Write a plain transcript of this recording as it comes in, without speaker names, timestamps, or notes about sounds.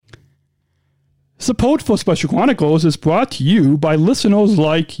Support for Special Chronicles is brought to you by listeners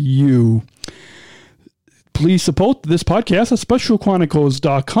like you. Please support this podcast at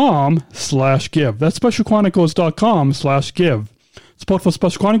specialchronicles.com/give. That's specialchronicles.com/give. Support for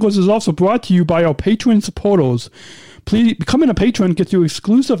Special Chronicles is also brought to you by our Patreon supporters. Please, becoming a patron gets you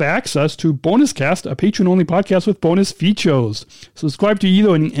exclusive access to Bonus Cast, a patron-only podcast with bonus features. Subscribe to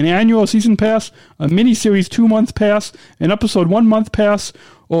either an annual season pass, a mini-series 2-month pass, an episode 1-month pass,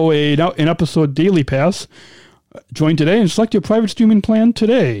 or an episode daily pass. Join today and select your private streaming plan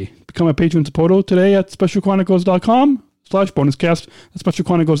today. Become a patron supporter today at specialchronicles.com/bonuscast. That's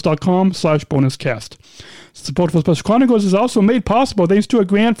specialchronicles.com/bonuscast. Support for Special Chronicles is also made possible thanks to a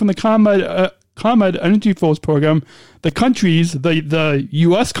grant from the ComEd Energy Force Program, the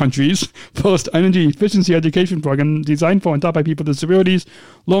U.S. countries' first energy efficiency education program designed for and taught by people with disabilities.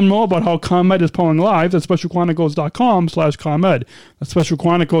 Learn more about how ComEd is powering lives at specialchronicles.com/ComEd. That's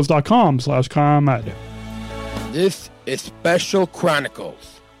specialchronicles.com/ComEd. This is Special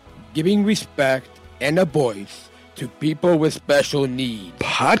Chronicles, giving respect and a voice to people with special needs.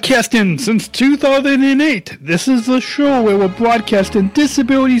 Podcasting since 2008. This is the show where we're broadcasting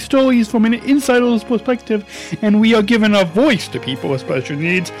disability stories from an insider's perspective, and we are giving a voice to people with special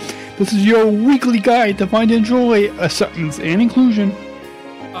needs. This is your weekly guide to find and enjoy acceptance and inclusion.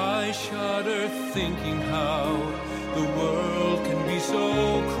 I shudder thinking how the world can be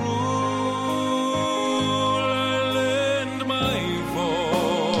so cruel. I lend my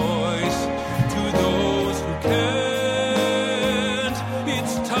voice to those who can.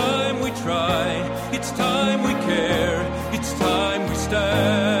 It's time we care, it's time we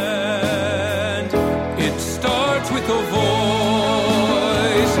stand. It starts with a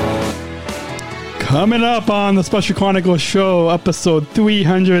voice. Coming up on the Special Chronicles show, episode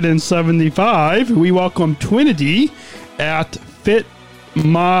 375, we welcome Trinity at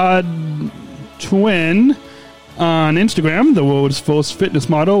FitModTwin on Instagram, the world's first fitness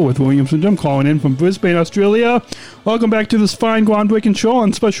model with Williams Syndrome, calling in from Brisbane, Australia. Welcome back to this fine, groundbreaking show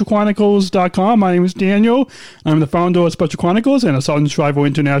on SpecialChronicles.com. My name is Daniel. I'm the founder of Special Chronicles and a Southern Shriver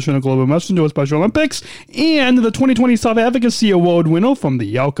International Global Messenger of Special Olympics and the 2020 Self Advocacy Award winner from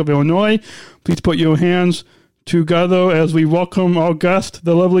the Elk of Illinois. Please put your hands together as we welcome our guest,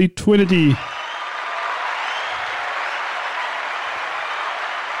 the lovely Trinity.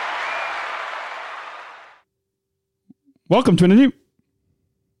 Welcome, Trinity.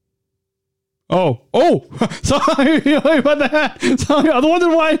 Oh, sorry about that. Sorry, I was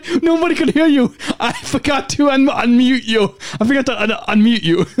wondering why nobody could hear you. I forgot to unmute you. I forgot to unmute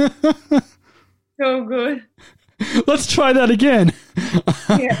you. So good. Let's try that again.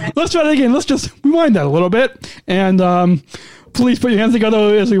 Yeah. Let's try that again. Let's just rewind that a little bit. And please put your hands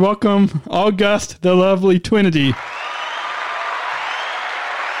together as we welcome our guest, the lovely Trinity.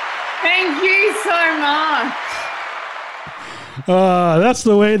 Thank you so much. That's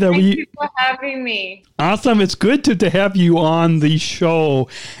the way that Thank you for having me. Awesome. It's good to have you on the show.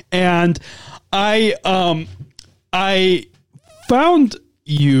 And I found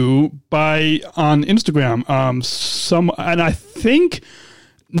you on Instagram. And I think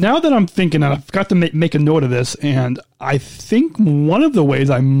now that I'm thinking, and I forgot to make a note of this, and I think one of the ways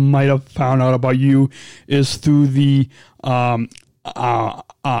I might have found out about you is through the I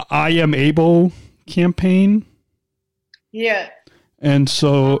Am Able campaign. Yeah. And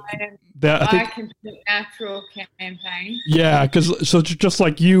so that I think Complete Natural campaign. Yeah, because so just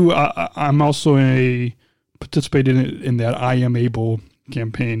like you, I'm also participating in that I Am Able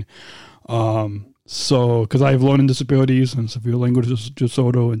campaign. So because I have learning disabilities and severe language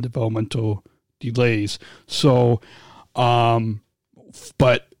disorder and developmental delays. So,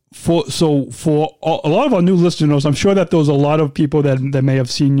 but for a lot of our new listeners, I'm sure that there's a lot of people that may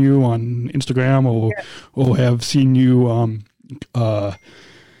have seen you on Instagram or have seen you. But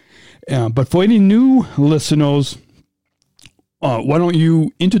for any new listeners, why don't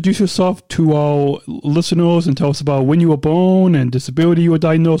you introduce yourself to our listeners and tell us about when you were born and disability you were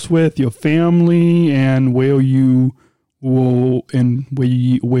diagnosed with, your family, and where you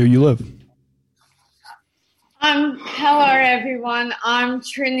live. Hello everyone. I'm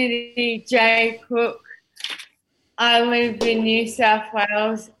Trinity J. Cook. I live in New South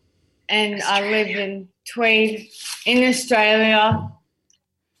Wales and I live in Tweed in Australia.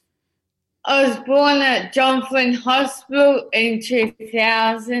 I was born at John Flynn Hospital in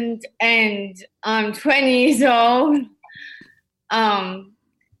 2000 and I'm 20 years old.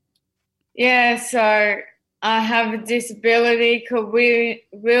 So I have a disability called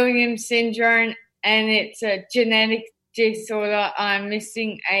Williams Syndrome, and it's a genetic disorder. I'm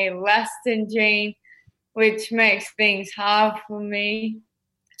missing a elastin gene, which makes things hard for me.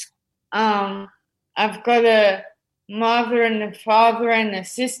 I've got a mother and a father and a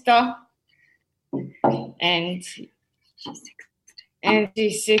sister, and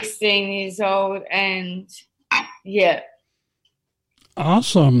she's 16 years old, and yeah.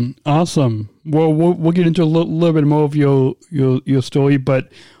 Awesome. Well, we'll get into a little bit more of your story, but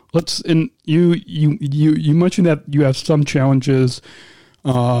you mentioned that you have some challenges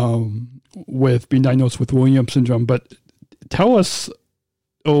with being diagnosed with Williams syndrome, but tell us.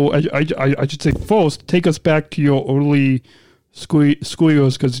 Oh, I should say first, take us back to your early school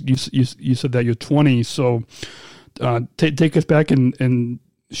years, because you said that you're 20. So take us back and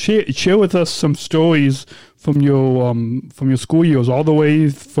share with us some stories from your school years, all the way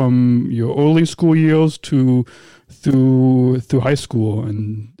from your early school years through high school,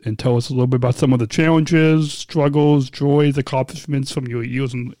 and tell us a little bit about some of the challenges, struggles, joys, accomplishments from your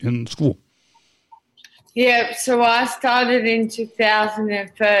years in school. Yeah, so I started in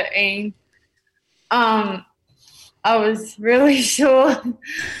 2013. I was really short.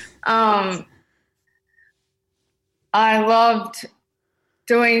 I loved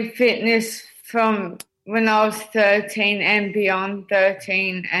doing fitness from when I was 13 and beyond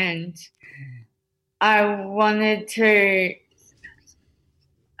 13, and I wanted to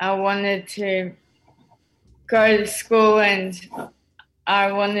go to school, and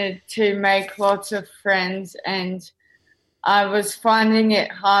I wanted to make lots of friends, and I was finding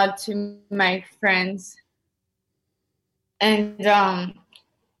it hard to make friends. And I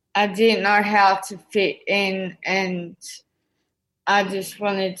didn't know how to fit in, and I just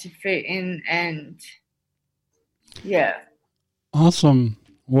wanted to fit in, and yeah. Awesome.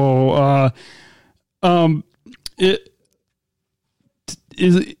 Well,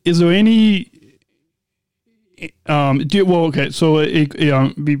 is there any okay. So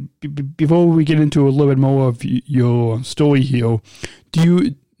before we get into a little bit more of your story here,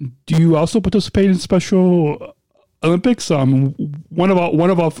 do you also participate in Special Olympics? One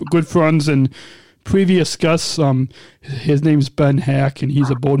of our good friends and previous guests, his name's Ben Hack, and he's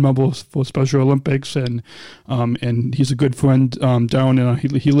a board member for Special Olympics, and he's a good friend down in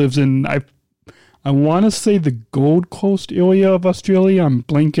he lives in I want to say the Gold Coast area of Australia. I'm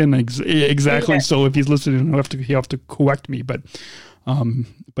blanking exactly. Yeah. So if he's listening, he'll have to correct me. But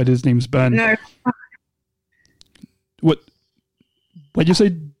his name's Ben. No. What'd you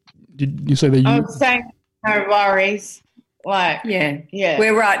say? Did you say that you? I'm saying no worries. Like yeah.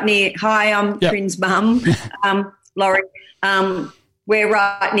 We're right near. Hi, I'm Trin's mum, Laurie. We're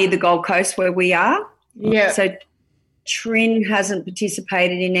right near the Gold Coast where we are. Yeah. So Trin hasn't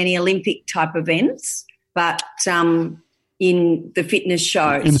participated in any Olympic type events, but in the fitness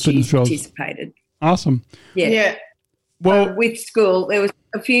shows, she's participated. Awesome. Yeah. Well, with school, there was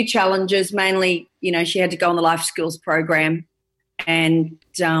a few challenges. Mainly, she had to go on the life skills program, and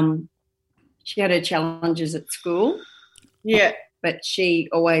she had her challenges at school. Yeah. But she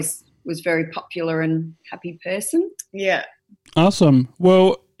always was very popular and happy person. Yeah. Awesome.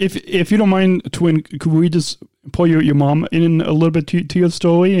 Well, if you don't mind, Twin, could we just pull your mom in a little bit to your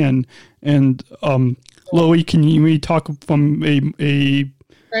story, and Loie, can you maybe talk from a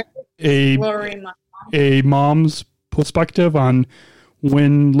mom's perspective on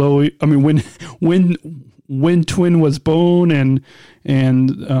when when Twin was born, and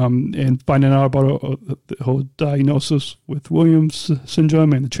finding out about the whole diagnosis with Williams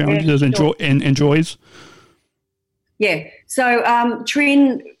syndrome and the challenges and joys? Yeah. So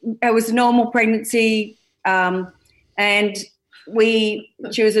Trin, it was a normal pregnancy, and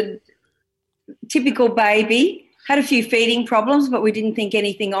she was a typical baby, had a few feeding problems, but we didn't think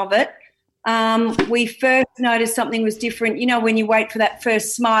anything of it. We first noticed something was different. When you wait for that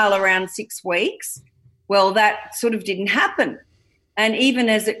first smile around 6 weeks, well, that sort of didn't happen. And even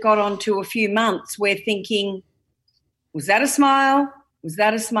as it got on to a few months, we're thinking, was that a smile? Was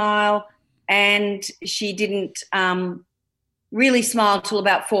that a smile? And she didn't really smile till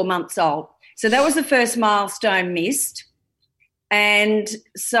about 4 months old. So that was the first milestone missed. And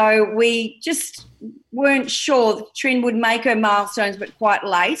so we just weren't sure. Trin would make her milestones, but quite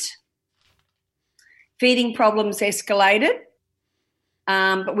late. Feeding problems escalated,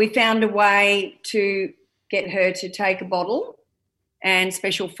 but we found a way to get her to take a bottle and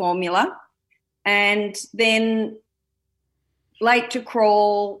special formula. And then late to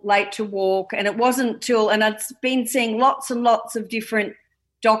crawl, late to walk, and it wasn't till, and I'd been seeing lots and lots of different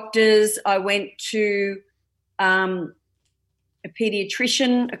doctors. I went to a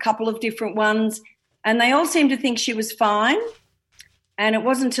paediatrician, a couple of different ones, and they all seemed to think she was fine. And it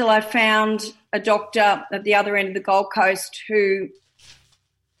wasn't until I found a doctor at the other end of the Gold Coast who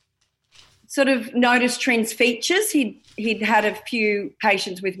sort of noticed Trin's features. He'd had a few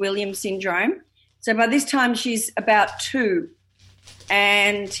patients with Williams syndrome, So by this time she's about 2,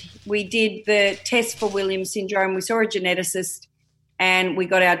 and we did the test for Williams syndrome. We saw a geneticist and we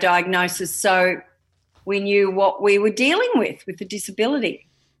got our diagnosis, so we knew what we were dealing with the disability.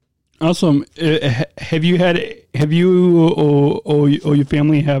 Awesome. Have you or your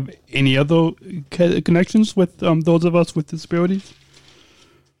family have any other connections with those of us with disabilities?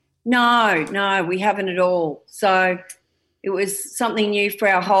 No, we haven't at all. So it was something new for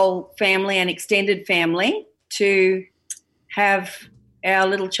our whole family and extended family to have our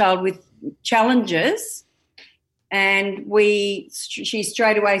little child with challenges. And she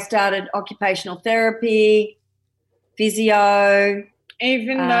straight away started occupational therapy, physio.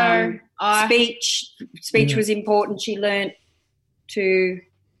 Even though speech was important. She learnt to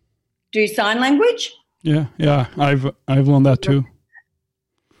do sign language. Yeah, I've learned that too.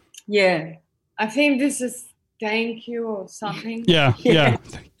 Yeah, I think this is thank you or something. Yeah. Yeah.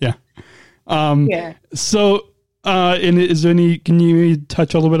 So, and is there any? Can you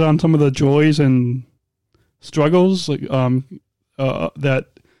touch a little bit on some of the joys and struggles like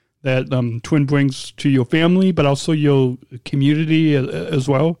that Twin brings to your family, but also your community as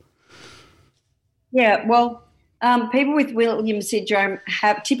well? Yeah, well, people with Williams syndrome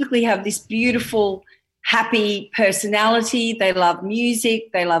typically have this beautiful, happy personality. They love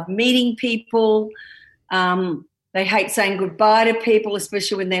music. They love meeting people. They hate saying goodbye to people,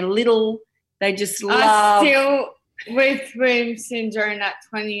 especially when they're little. They just love... With Williams syndrome at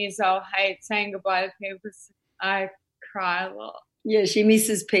 20 years old, hate saying goodbye to people because I cry a lot. Yeah, she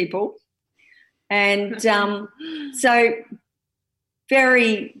misses people. And so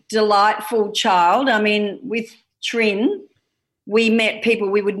very delightful child. I mean, with Trin, we met people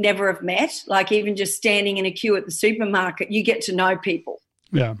we would never have met, like even just standing in a queue at the supermarket, you get to know people.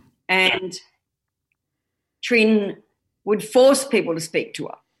 Yeah. And Trin would force people to speak to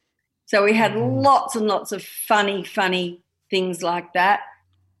her. So we had lots and lots of funny things like that.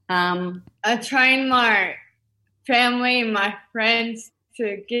 I trained my family and my friends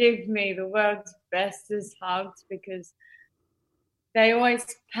to give me the world's bestest hugs because they always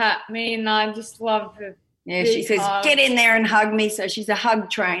pat me and I just love the she says, hugs. Get in there and hug me. So she's a hug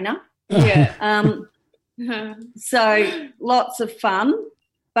trainer. Yeah. So lots of fun,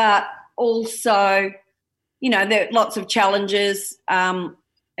 but also, there are lots of challenges.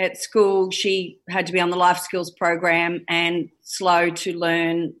 At school, she had to be on the life skills program and slow to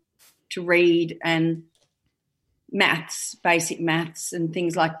learn to read and maths, basic maths and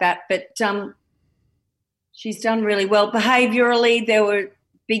things like that. But she's done really well. Behaviourally, there were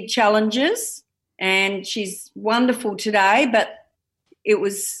big challenges and she's wonderful today, but it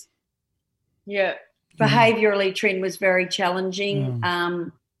was, behaviourally, Trin was very challenging.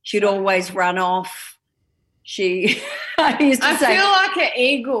 She'd always run off. I feel like an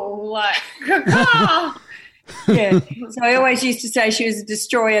eagle, like, yeah. So I always used to say she was a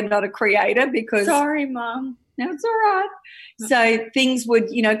destroyer, not a creator, because... Sorry, Mum. No, it's all right. So things would,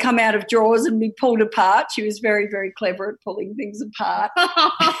 come out of drawers and be pulled apart. She was very, very clever at pulling things apart.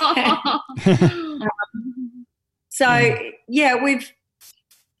 We've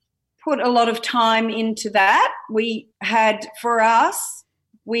put a lot of time into that.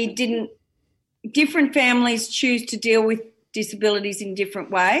 Different families choose to deal with disabilities in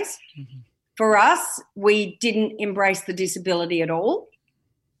different ways. Mm-hmm. For us, we didn't embrace the disability at all.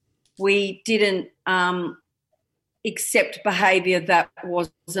 We didn't accept behaviour that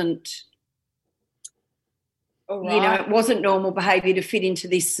wasn't, it wasn't normal behaviour to fit into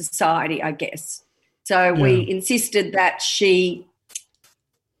this society, I guess. So we insisted that she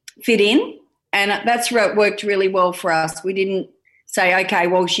fit in, and that's worked really well for us. We didn't say, okay,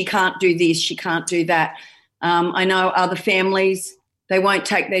 well, she can't do this, she can't do that. I know other families, they won't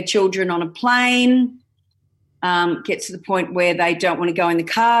take their children on a plane, gets to the point where they don't want to go in the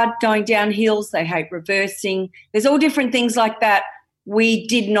car going down hills, they hate reversing. There's all different things like that. We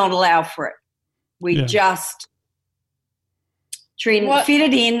did not allow for it. We just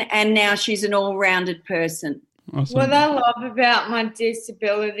fitted in, and now she's an all-rounded person. Awesome. What I love about my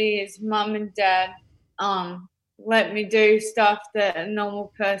disability is Mum and Dad let me do stuff that a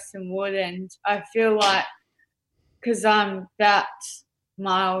normal person wouldn't. I feel like, because I'm that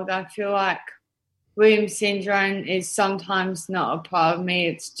mild, I feel like Williams syndrome is sometimes not a part of me.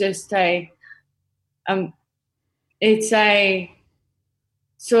 It's just it's a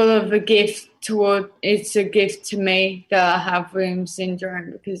sort of a gift it's a gift to me that I have Williams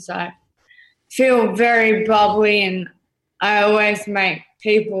syndrome, because I feel very bubbly and I always make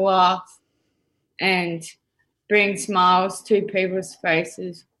people laugh and bring smiles to people's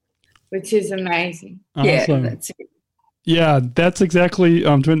faces, which is amazing. Awesome. Yeah, that's it. Yeah, that's exactly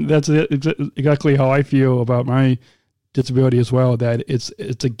exactly how I feel about my disability as well. That it's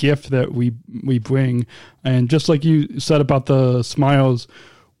a gift that we bring, and just like you said about the smiles,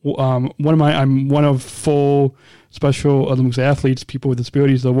 I'm one of 4 special Olympics athletes, people with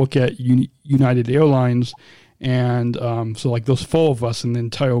disabilities that work at United Airlines, and so like those 4 of us in the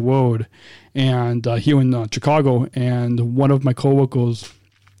entire world, and here in Chicago, and one of my coworkers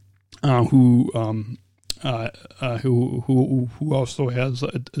who also has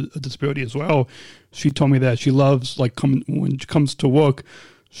a disability as well. She told me that she loves, like, when she comes to work,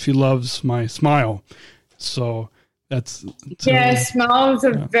 she loves my smile. So smiles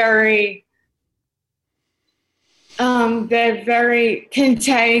are very, they're very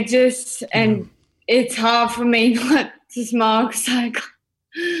contagious, and it's hard for me not to smile because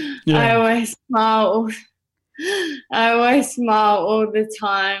I always smile. I always smile all the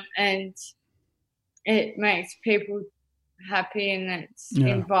time, and it makes people happy, and it's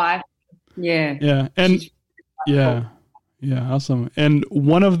inviting. Yeah, and awesome. And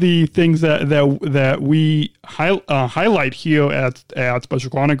one of the things that we highlight here at Special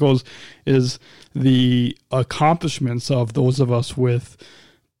Chronicles is the accomplishments of those of us with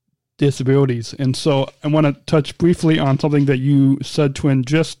disabilities. And so I want to touch briefly on something that you said, Twin,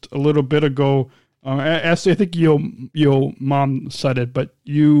 just a little bit ago. Actually, I think your mom said it, but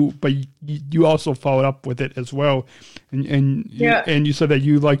you also followed up with it as well, and you said that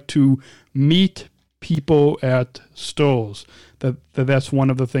you like to meet people at stores. That's one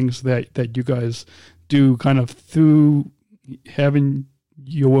of the things that you guys do, kind of through having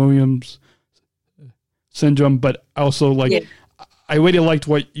your Williams syndrome, but also I really liked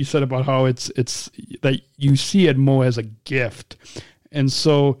what you said about how it's that you see it more as a gift, and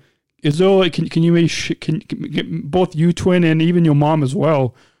so. Is there can you can both you, Twin, and even your mom as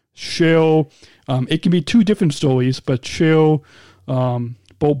well share? It can be 2 different stories, but share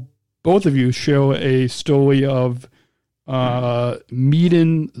both of you share a story of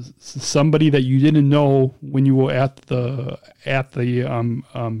meeting somebody that you didn't know when you were at the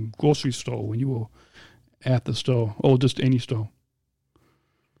grocery store, when you were at the store, or just any store.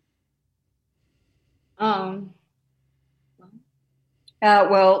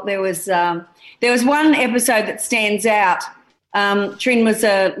 Well, there was one episode that stands out. Trin was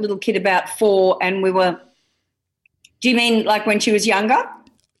a little kid about 4, and we were. Do you mean like when she was younger?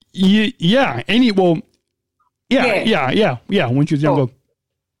 Yeah. When she was younger.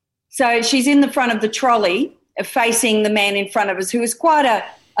 So she's in the front of the trolley, facing the man in front of us, who was quite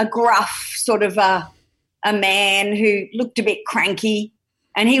a gruff sort of a man who looked a bit cranky,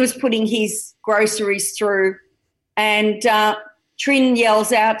 and he was putting his groceries through, and. Trin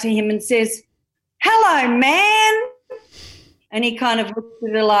yells out to him and says, "Hello, man." And he kind of looks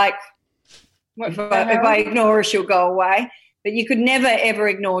at her like, if I ignore her, she'll go away. But you could never, ever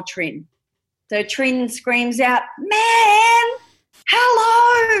ignore Trin. So Trin screams out, "Man,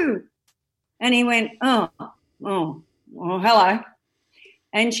 hello." And he went, oh, hello.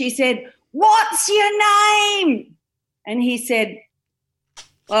 And she said, "What's your name?" And he said,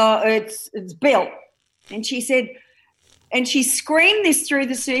 "Oh, it's Bill." And she said, and she screamed this through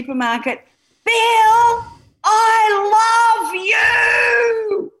the supermarket, "Bill, I love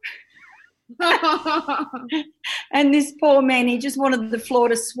you." And this poor man, he just wanted the floor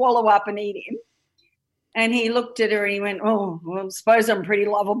to swallow up and eat him. And he looked at her and he went, "Oh, well, I suppose I'm pretty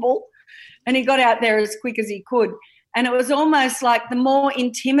lovable." And he got out there as quick as he could. And it was almost like the more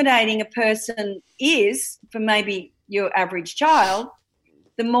intimidating a person is for maybe your average child,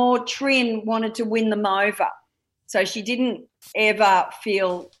 the more Trin wanted to win them over. So she didn't ever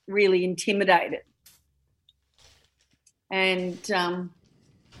feel really intimidated. And, so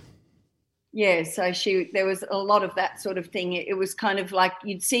there was a lot of that sort of thing. It was kind of like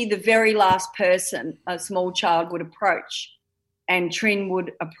you'd see the very last person a small child would approach, and Trin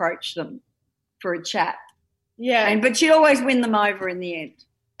would approach them for a chat. Yeah. But she'd always win them over in the end.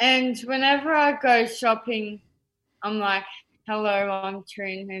 And whenever I go shopping, I'm like, "Hello, I'm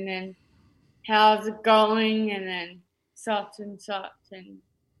Trin," and then, "How's it going?" and then such and such. And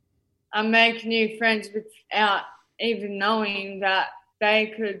I make new friends without even knowing that they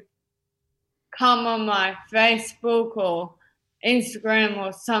could come on my Facebook or Instagram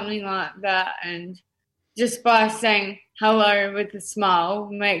or something like that. And just by saying hello with a smile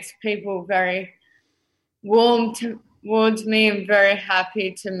makes people very warm towards me and very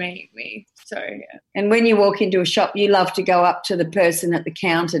happy to meet me. So, yeah. And when you walk into a shop, you love to go up to the person at the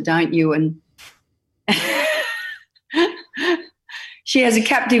counter, don't you? And she has a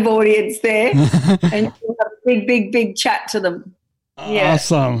captive audience there, and she'll have a big chat to them. Yeah.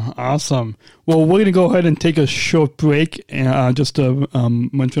 Awesome. Well, we're going to go ahead and take a short break just to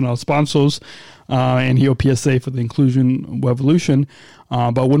mention our sponsors and hear PSA for the Inclusion Revolution.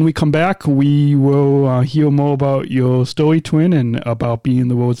 But when we come back, we will hear more about your story, Twin, and about being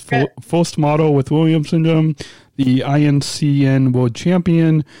the world's first model with Williams syndrome, the INCN World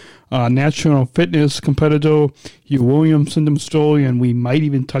Champion, national fitness competitor, your Williams syndrome story, and we might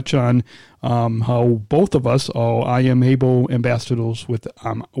even touch on how both of us are I Am Able ambassadors with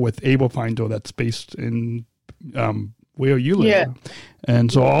Able Finder that's based in where you live. Yeah.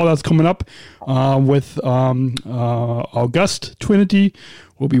 And so all that's coming up with our guest, Trinity.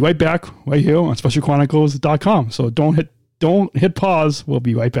 We'll be right back right here on SpecialChronicles.com. So don't hit pause. We'll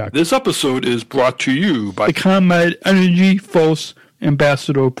be right back. This episode is brought to you by the ComEd Energy Force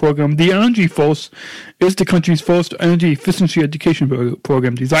Ambassador Program. The Energy Force is the country's first energy efficiency education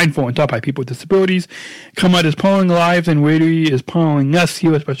program designed for and taught by people with disabilities. ComEd is powering lives and radio is powering us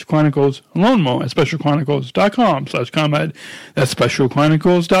here at Special Chronicles. Learn more at specialchronicles.com/ComEd. That's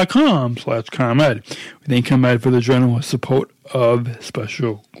specialchronicles.com/ComEd. We thank ComEd for the generous support of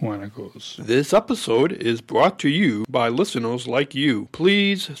Special Chronicles. This episode is brought to you by listeners like you.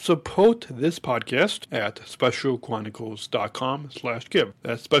 Please support this podcast at specialchronicles.com/give.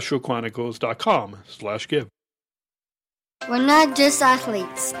 That's specialchronicles.com/give. We're not just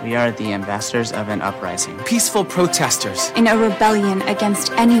athletes. We are the ambassadors of an uprising. Peaceful protesters. In a rebellion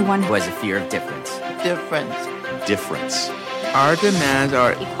against anyone who has a fear of difference. Difference. Our demands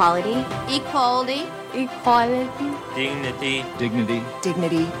are equality, dignity,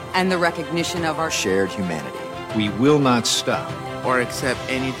 and the recognition of our shared humanity. We will not stop or accept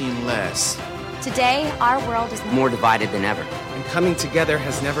anything less. Today, our world is more divided than ever. And coming together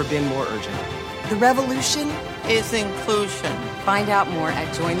has never been more urgent. The revolution is inclusion. Find out more at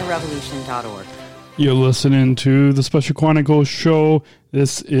jointherevolution.org. You're listening to the Special Chronicles show.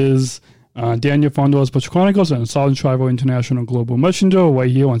 This is Daniel, founder of Special Chronicles and Southern Travel International Global Messenger, right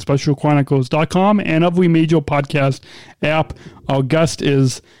here on SpecialChronicles.com and every major podcast app. Our guest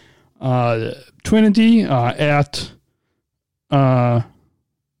is Trinity at...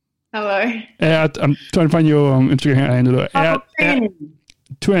 Hello. I'm trying to find your Instagram handle. At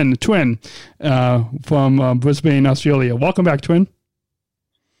Twin from Brisbane, Australia. Welcome back, Twin.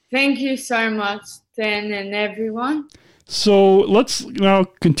 Thank you so much, Dan and everyone. So let's now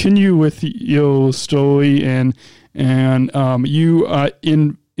continue with your story and you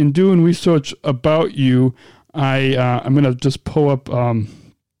in doing research about you. I'm gonna just pull up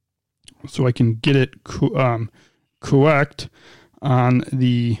so I can get it correct on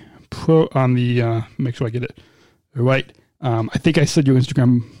the make sure I get it right. I think I said your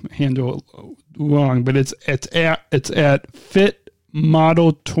Instagram handle wrong, but it's at Fit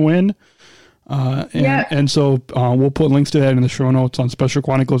Model Twin. And so we'll put links to that in the show notes on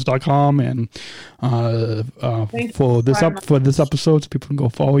specialchronicles.com and for this episode, so people can go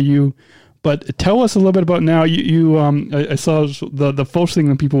follow you. But tell us a little bit about now. I saw the first thing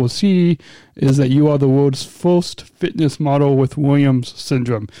that people will see is that you are the world's first fitness model with Williams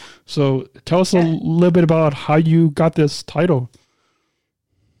syndrome. So tell us a little bit about how you got this title.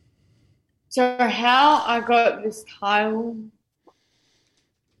 So how I got this title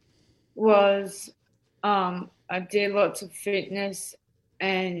was I did lots of fitness,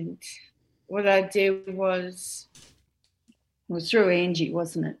 and what I did was through Angie,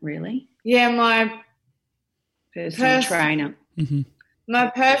 wasn't it, really? Yeah, my personal trainer. Mm-hmm. My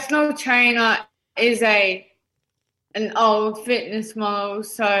personal trainer is an old fitness model,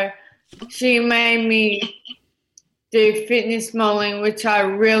 so she made me do fitness modeling, which I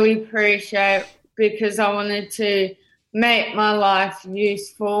really appreciate because I wanted to make my life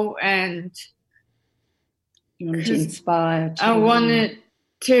useful and you wanted to inspire. I wanted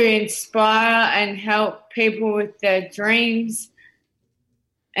to inspire and help people with their dreams.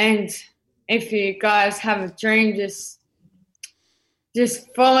 And if you guys have a dream, just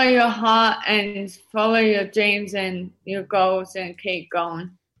follow your heart and follow your dreams and your goals and keep going.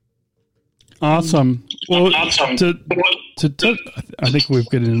 Awesome. Well, I think we've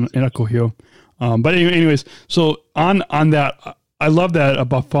got an echo here. But anyways, so on that, I love that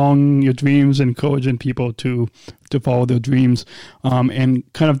about following your dreams and encouraging people to follow their dreams, and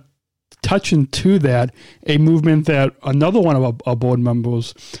kind of touching to that, a movement that another one of our board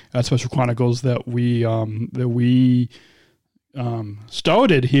members at Special Chronicles that we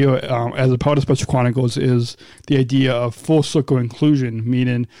started here as a part of Special Chronicles is the idea of full circle inclusion,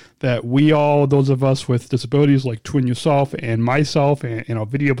 meaning that we all, those of us with disabilities like Twin yourself and myself and our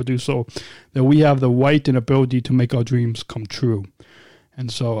video producer, that we have the right and ability to make our dreams come true. And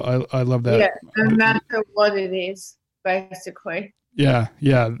so I love that. Yeah, no matter what it is, basically. Yeah,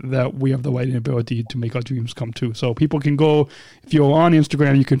 that we have the right ability to make our dreams come true. So people can go, if you're on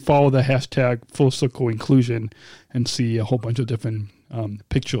Instagram, you can follow the hashtag Full Circle Inclusion and see a whole bunch of different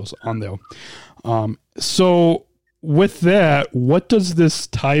pictures on there. So with that, what does this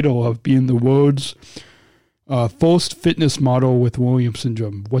title of being the world's first fitness model with Williams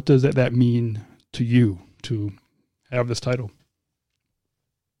syndrome, what does that mean to you to have this title?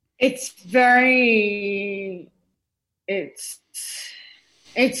 It's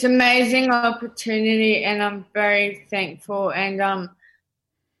amazing opportunity, and I'm very thankful and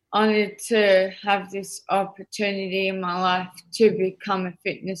honored to have this opportunity in my life to become a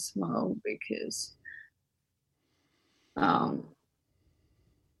fitness model, because it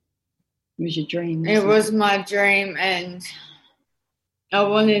was your dream. It was my dream, and I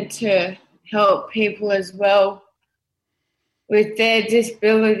wanted to help people as well with their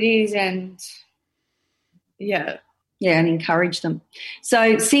disabilities and and encourage them.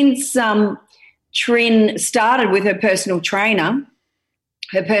 So since Trin started with her personal trainer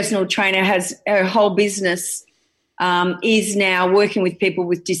has her whole business is now working with people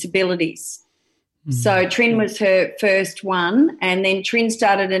with disabilities. Mm-hmm. So Trin was her first one, and then Trin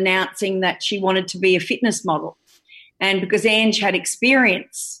started announcing that she wanted to be a fitness model. And because Ange had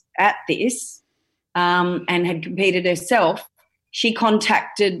experience at this and had competed herself, she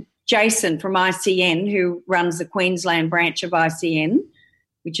contacted Jason from ICN, who runs the Queensland branch of ICN,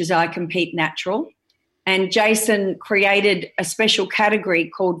 which is I Compete Natural. And Jason created a special category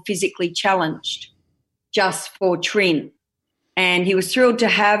called Physically Challenged just for Trin. And he was thrilled to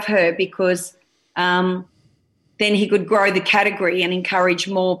have her because then he could grow the category and encourage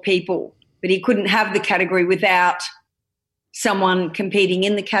more people. But he couldn't have the category without someone competing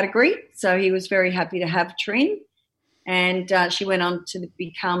in the category. So he was very happy to have Trin. And she went on to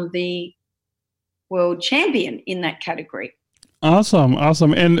become the world champion in that category. Awesome.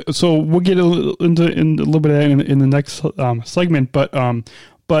 And so we'll get into a little bit of that in the next segment. But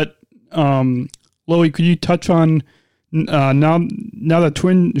Lily, could you touch on now that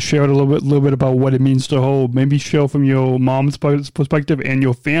Trin shared a little bit about what it means to hold? Maybe share from your mom's perspective and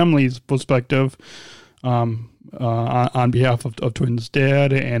your family's perspective on behalf of Trin's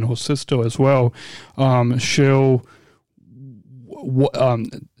dad and her sister as well. Share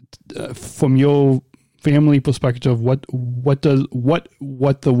from your family perspective, what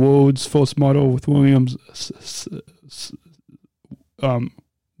the world's first model with Williams syndrome,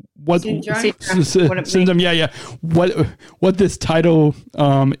 what this title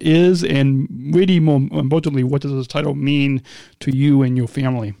is, and really more importantly, what does this title mean to you and your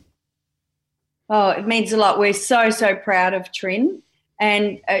family? Oh, it means a lot. We're so proud of Trin,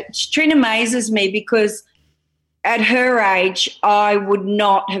 and Trin amazes me because at her age, I would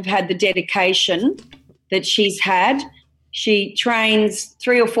not have had the dedication that she's had. She trains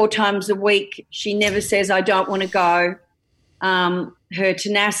 3 or 4 times a week. She never says, I don't want to go. Her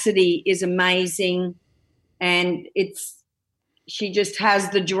tenacity is amazing, and she just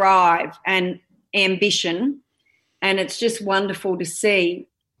has the drive and ambition, and it's just wonderful to see.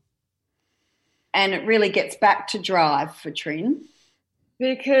 And it really gets back to drive for Trin.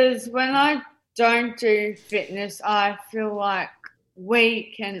 Because when I don't do fitness, I feel like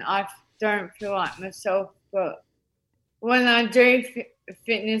weak and I don't feel like myself. But when I do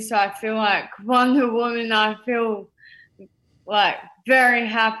fitness, I feel like Wonder Woman. I feel like very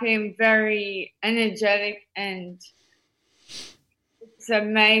happy and very energetic, and it's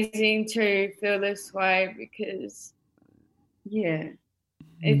amazing to feel this way because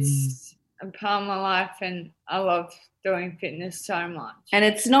it's a part of my life, and I love doing fitness so much. And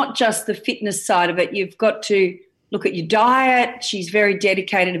it's not just the fitness side of it. You've got to look at your diet. She's very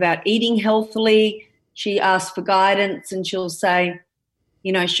dedicated about eating healthily. She asks for guidance, and she'll say,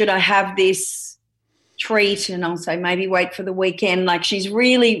 should I have this treat? And I'll say, maybe wait for the weekend. Like, she's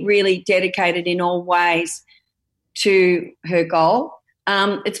really, really dedicated in all ways to her goal.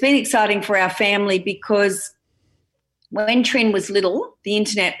 It's been exciting for our family because when Trin was little, the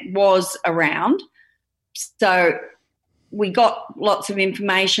internet was around. So we got lots of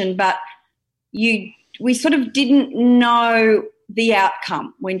information, but we sort of didn't know the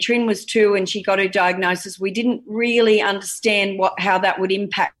outcome. When Trin was 2 and she got her diagnosis, we didn't really understand how that would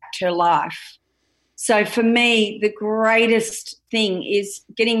impact her life. So for me, the greatest thing is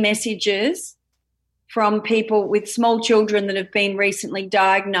getting messages from people with small children that have been recently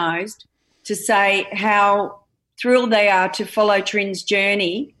diagnosed to say how thrilled they are to follow Trin's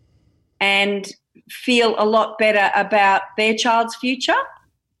journey and feel a lot better about their child's future.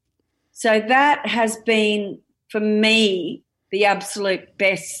 So that has been, for me, the absolute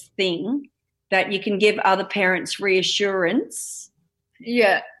best thing, that you can give other parents reassurance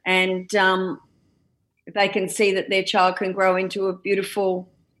Yeah. And if they can see that their child can grow into a beautiful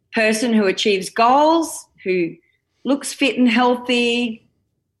person who achieves goals, who looks fit and healthy,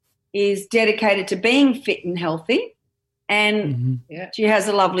 is dedicated to being fit and healthy, and she has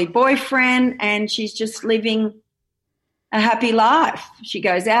a lovely boyfriend, and she's just living a happy life. She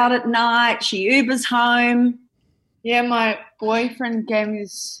goes out at night, she Ubers home. Yeah, my boyfriend gave me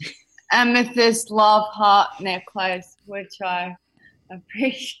this amethyst love heart necklace, which I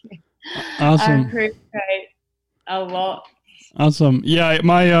appreciate. Awesome. I appreciate a lot. Awesome. Yeah,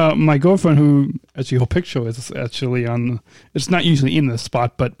 my girlfriend, who actually her picture is actually on. It's not usually in this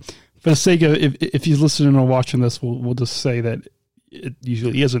spot, but for the sake of if he's listening or watching this, we'll just say that it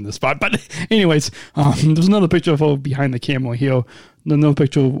usually is in this spot. But anyways, there's another picture of her behind the camera here. Another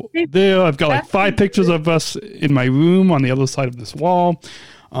picture there. I've got like 5 pictures of us in my room on the other side of this wall.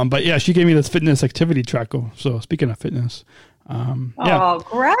 But yeah, she gave me this fitness activity tracker. So speaking of fitness, Oh,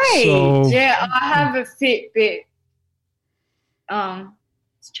 great! So, yeah, I have a Fitbit.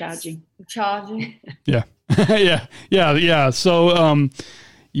 It's charging. Yeah, yeah. So,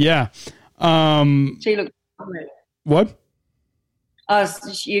 yeah. She looks lovely. What?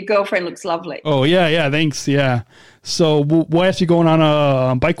 Your girlfriend looks lovely. Oh, yeah. Thanks. Yeah. So we're actually going on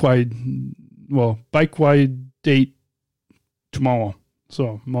a bike ride. Well, bike ride date tomorrow.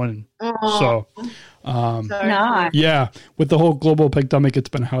 So morning. So, nice. Yeah. With the whole global pandemic, it's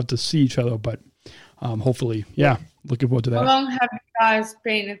been hard to see each other, but hopefully, yeah. Looking forward to that. How long have you guys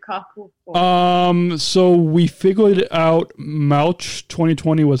been a couple for? So we figured out March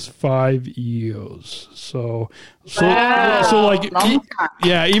 2020 was 5 years. So like,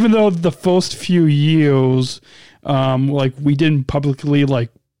 yeah, even though the first few years, like we didn't publicly like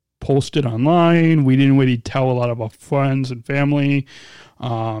post it online. We didn't really tell a lot of our friends and family.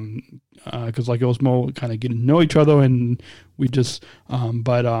 Cause like it was more kind of getting to know each other, and we just,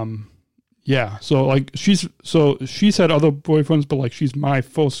 yeah, so like she's had other boyfriends, but like she's my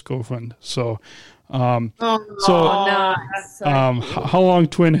first girlfriend. So, nice. how long,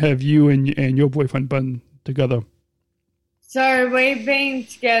 Twin, have you and your boyfriend been together? So we've been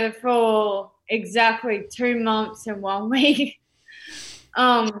together for exactly 2 months and 1 week.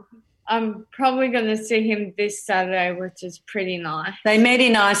 I'm probably going to see him this Saturday, which is pretty nice. They met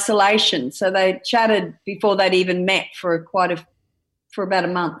in isolation, so they chatted before they'd even met for about a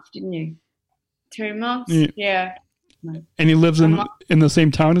month, didn't you? 2 months, yeah. And he lives in the same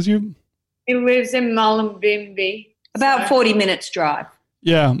town as you? He lives in Mullumbimby. About 40 minutes drive.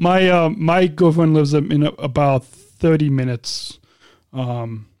 Yeah, my girlfriend lives in about 30 minutes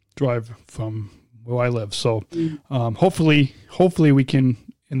drive from where I live. So hopefully we can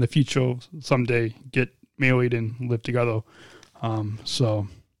in the future someday get married and live together. So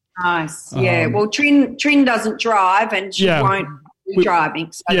nice. Yeah. Well, Trin doesn't drive, and she won't be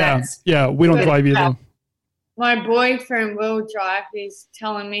driving. So we don't drive either. My boyfriend will drive. He's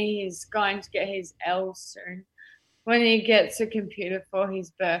telling me he's going to get his L soon when he gets a computer for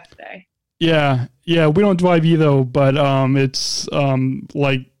his birthday. Yeah, we don't drive either, but it's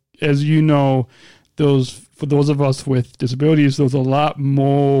like, as you know, for those of us with disabilities, there's a lot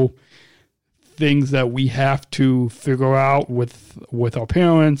more things that we have to figure out with our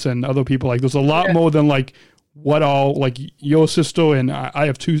parents and other people. Like there's a lot more than like what all, like your sister and I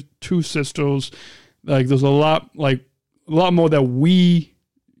have two sisters. Like there's a lot more that we,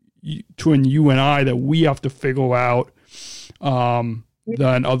 Twin, you and I, that we have to figure out than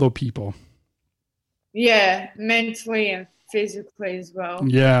other people. Yeah, mentally and physically as well.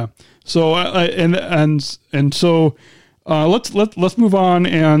 Yeah. So and so let's move on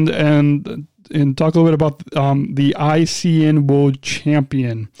and talk a little bit about the ICN World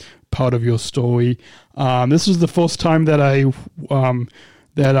Champion part of your story. This is the first time that I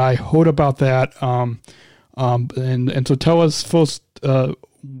heard about that. And so tell us first,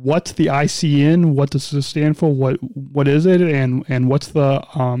 what's the ICN? What does this stand for? What is it? And what's the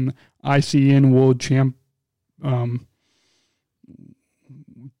ICN World Champ?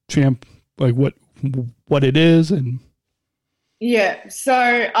 Like what it is and. Yeah. So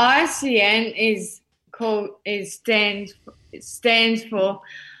ICN stands for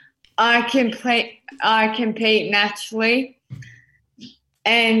I compete naturally.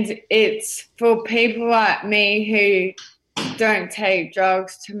 And it's for people like me who don't take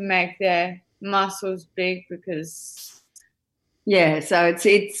drugs to make their muscles big because... Yeah, so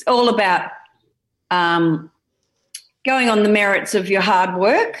it's all about going on the merits of your hard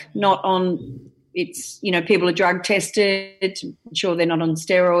work, not on people are drug tested to ensure they're not on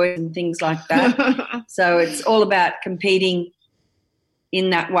steroids and things like that. So it's all about competing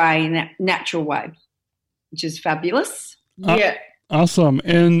in that way, in that natural way, which is fabulous. Yeah. Awesome.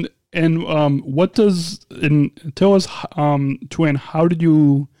 And what does tell us, Twin, how did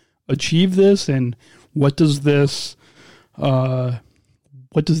you achieve this, and what does this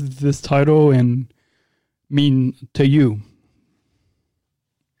title and mean to you?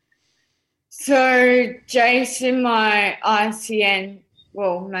 So Jason, my ICN,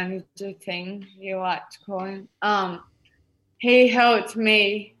 manager thing, you like to call him, he helped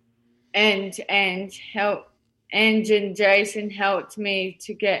me and Jason helped me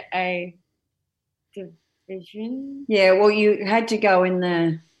to get a division. Yeah, well, you had to go in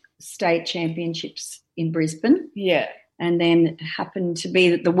the state championships in Brisbane. Yeah. And then it happened to be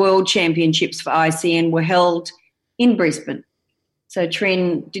that the world championships for ICN were held in Brisbane. So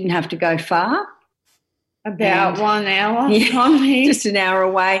Trin didn't have to go far. About 1 hour. Yeah, just an hour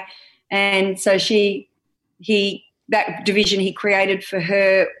away. And so that division he created for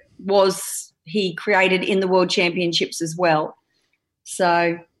her he created in the World Championships as well.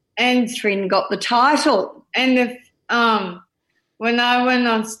 So, and Trin got the title. And when I went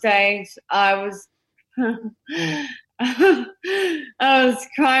on stage, I was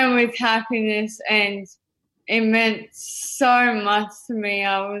crying with happiness, and it meant so much to me.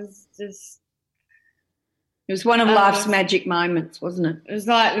 It was one of life's magic moments, wasn't it? It was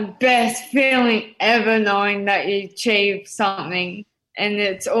like the best feeling ever, knowing that you achieved something and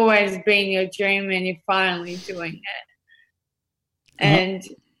it's always been your dream and you're finally doing it. And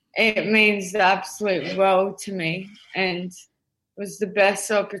it means the absolute world to me, and it was the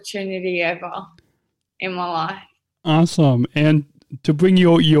best opportunity ever in my life. Awesome. And to bring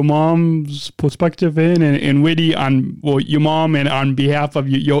your mom's perspective in, and really on your mom and on behalf of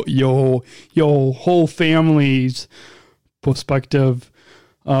your whole family's perspective,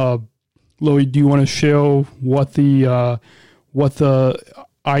 Lloyd, do you want to share what the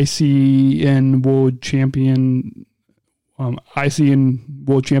ICN World Champion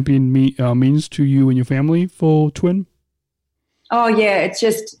means to you and your family for Twin? Oh yeah, it's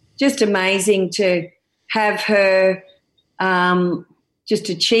just amazing to have her just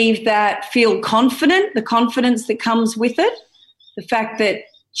achieve that, feel confident, the confidence that comes with it, the fact that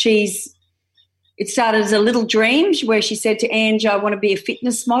it started as a little dream where she said to Ange, I want to be a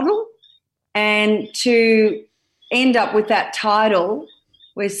fitness model, and to end up with that title,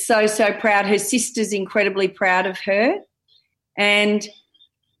 we're so proud. Her sister's incredibly proud of her, and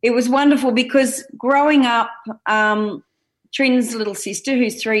it was wonderful because growing up, Trin's little sister,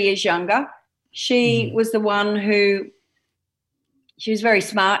 who's 3 years younger, she was the one she was a very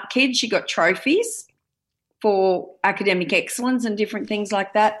smart kid. She got trophies for academic excellence and different things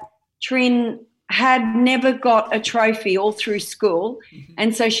like that. Trin had never got a trophy all through school,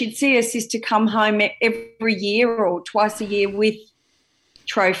 and so she'd see her sister come home every year or twice a year with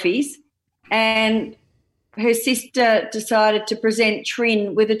trophies, and her sister decided to present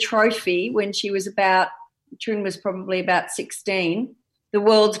Trin with a trophy when Trin was probably about 16, the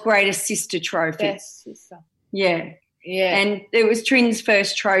world's greatest sister trophy. Best sister. Yeah. Yeah. And it was Trin's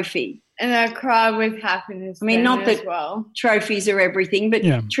first trophy. And I cried with happiness. I mean, not that trophies are everything, but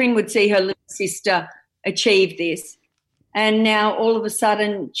Trin would see her little sister achieve this. And now all of a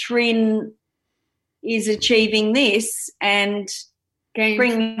sudden Trin is achieving this and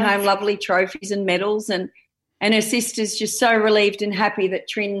bringing home lovely trophies and medals. And her sister's just so relieved and happy that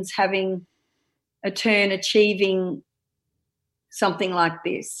Trin's having a turn achieving something like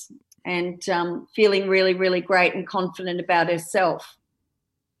this, and feeling really, really great and confident about herself.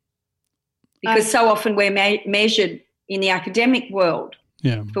 Because so often we're measured in the academic world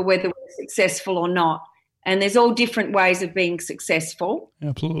for whether we're successful or not. And there's all different ways of being successful.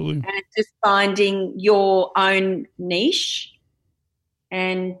 Absolutely. And just finding your own niche.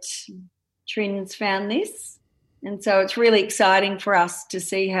 And Trin's found this. And so it's really exciting for us to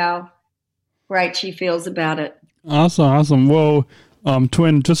see how great she feels about it. Awesome. Well,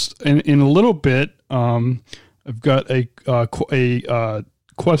 Twin, just in a little bit, I've got a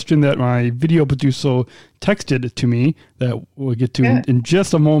question that my video producer texted to me that we'll get to in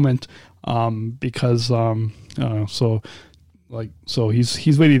just a moment. Because he's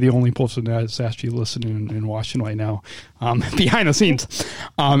really the only person that's actually listening and watching right now, behind the scenes.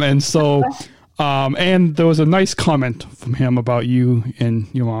 And there was a nice comment from him about you and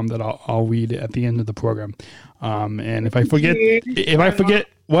your mom that I'll read at the end of the program. And if I forget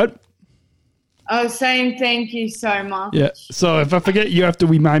what? I was saying thank you so much. Yeah. So if I forget, you have to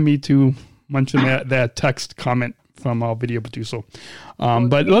remind me to mention that text comment from our video producer.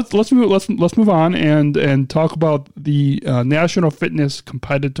 But let's move on and talk about the National Fitness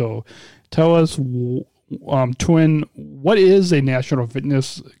Competitor. Tell us, Twin, what is a National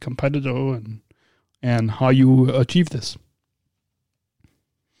Fitness Competitor and how you achieve this? National Fitness Competitor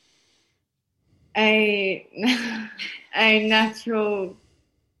a natural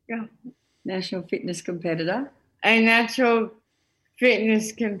national fitness competitor. A natural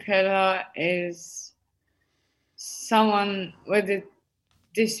fitness competitor is someone with a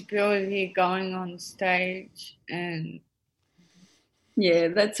disability going on stage and. Yeah,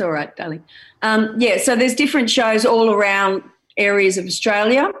 that's all right, darling. So there's different shows all around areas of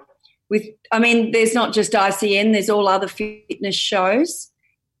Australia. There's not just ICN, there's all other fitness shows.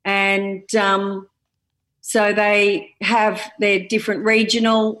 And so they have their different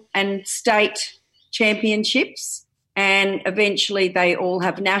regional and state championships, and eventually they all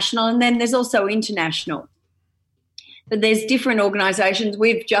have national, and then there's also international. But there's different organisations.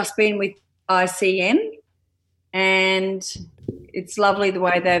 We've just been with ICN, and it's lovely the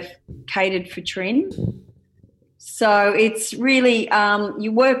way they've catered for Trin. So it's really,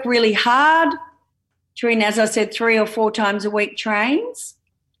 you work really hard. Trin, as I said, 3 or 4 times a week trains,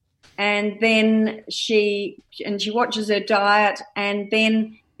 and then she watches her diet, and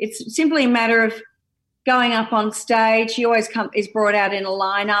then it's simply a matter of going up on stage. She always is brought out in a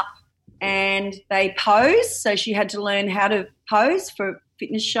lineup, and they pose. So she had to learn how to pose for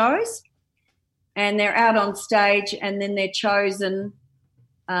fitness shows. And they're out on stage, and then they're chosen.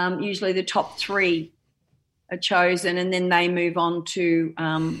 Usually the top 3 are chosen, and then they move on to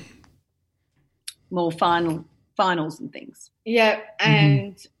more finals and things. Yeah,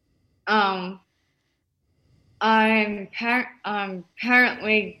 and I'm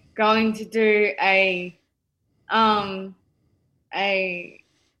currently going to do a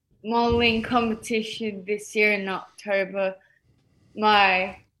modelling competition this year in October.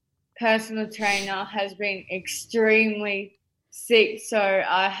 My personal trainer has been extremely sick, so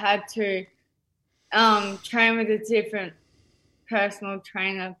I had to train with a different personal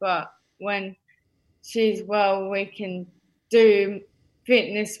trainer, but when she's well, we can do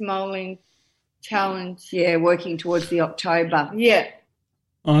fitness modelling challenge. Yeah, working towards the October. Yeah.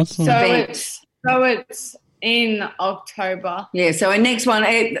 Awesome. So it's in October. Yeah, so her next one,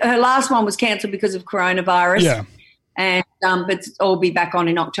 her last one was cancelled because of coronavirus. Yeah. And but all be back on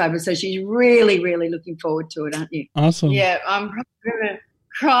in October. So she's really, really looking forward to it, aren't you? Awesome. Yeah, I'm probably going to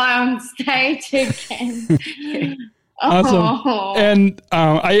cry on stage again. Yeah. Awesome. And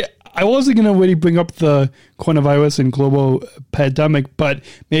I wasn't going to really bring up the coronavirus and global pandemic, but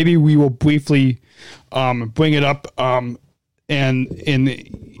maybe we will briefly bring it up and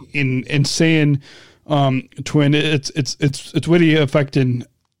in saying, Twin, it's really affecting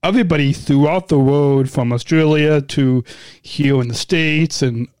everybody throughout the world, from Australia to here in the States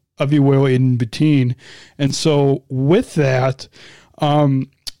and everywhere in between. And so with that,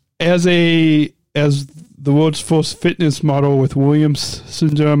 as the world's first fitness model with Williams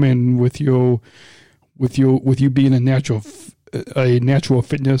syndrome, and with you being a natural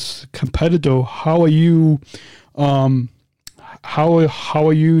fitness competitor, how are you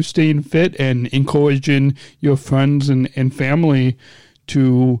staying fit and encouraging your friends and family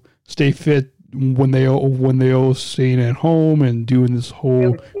to stay fit when they are staying at home and doing this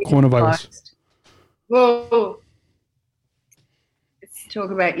whole coronavirus? Well,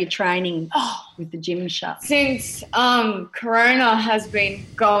 talk about your training with the gym shut. Since Corona has been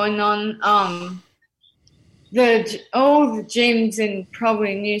going on, all the gyms in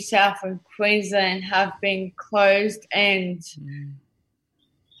probably New South and Queensland have been closed, and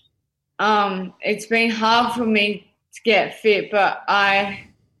it's been hard for me to get fit, but I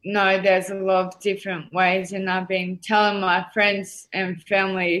know there's a lot of different ways, and I've been telling my friends and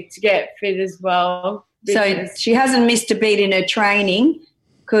family to get fit as well. So she hasn't missed a beat in her training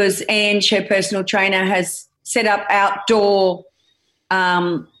because Ange, her personal trainer, has set up outdoor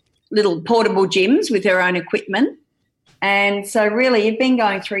little portable gyms with her own equipment. And so really you've been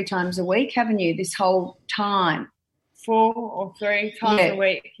going 3 times a week, haven't you, this whole time? 4 or 3 times a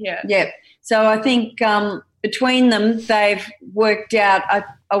week, yeah. Yeah. So I think between them they've worked out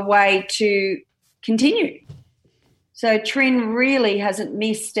a way to continue. So Trin really hasn't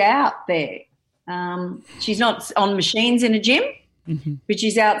missed out there. She's not on machines in a gym, but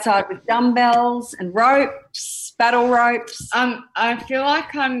she's outside with dumbbells and ropes, battle ropes. I feel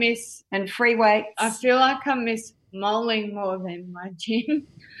like I miss... And free weights. I feel like I miss modelling more than my gym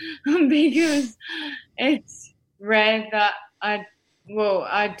because it's rare that I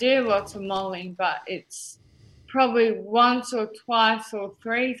do lots of modelling, but it's probably once or twice or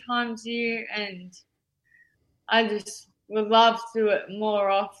 3 times a year, and I just would love to do it more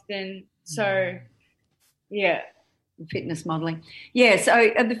often. So, yeah. Fitness modelling. Yeah,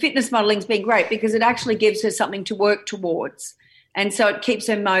 so the fitness modelling's been great because it actually gives her something to work towards, and so it keeps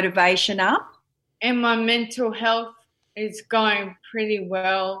her motivation up. And my mental health is going pretty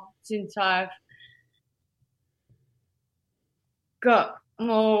well since I've got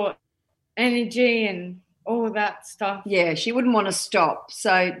more energy and all that stuff. Yeah, she wouldn't want to stop.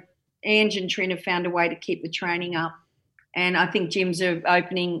 So Ange and Trin have found a way to keep the training up. And I think gyms are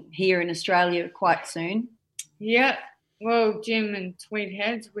opening here in Australia quite soon. Yeah. Well, gym in Tweed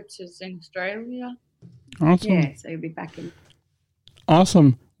Heads, which is in Australia. Awesome. Yeah, so you'll be back in.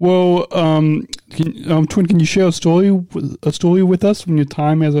 Awesome. Well, Twin, can you share a story with us from your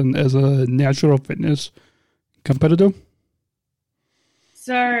time as a natural fitness competitor?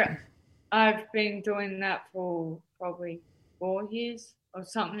 So I've been doing that for probably 4 years or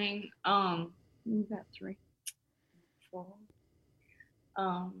something. About 3. 4.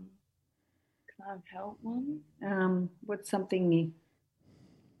 Can I help, Mum? What's something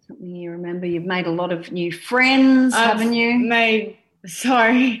you remember? You've made a lot of new friends, haven't you?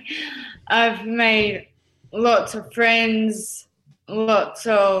 I've made lots of friends, lots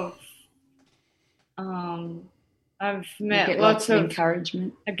of I've met lots of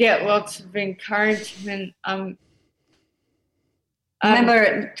encouragement. I get lots of encouragement. Remember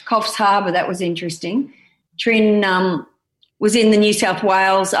at Coffs Harbour, that was interesting. Trin was in the New South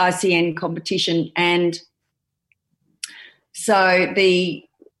Wales ICN competition, and so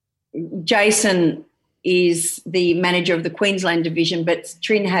Jason is the manager of the Queensland division, but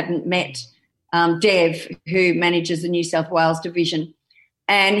Trin hadn't met Dev, who manages the New South Wales division.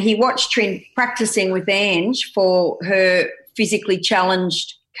 And he watched Trin practicing with Ange for her physically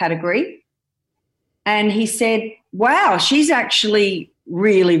challenged category. And he said, wow, she's actually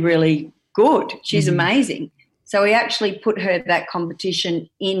really, really good. She's amazing. So he actually put her that competition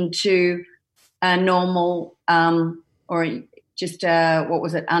into a normal or just what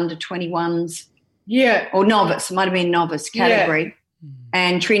was it, under 21s? Yeah. Or novice, might have been novice category. Yeah.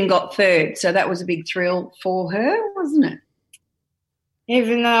 And Trin got 3rd. So that was a big thrill for her, wasn't it?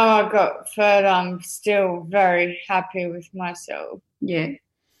 Even though I got 3rd, I'm still very happy with myself. Yeah.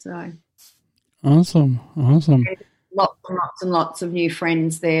 So awesome. Lots and lots and lots of new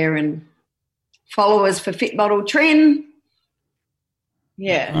friends there and followers for Fit Bottle Trin.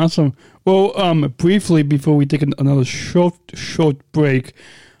 Yeah. Awesome. Well, briefly before we take another short break,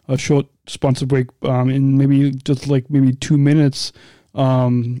 a short sponsor break, in maybe 2 minutes,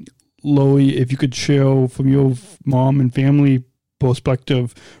 Loie, if you could share from your mom and family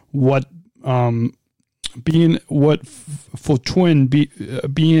perspective for Twin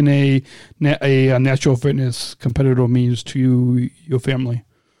being a natural fitness competitor means to your family.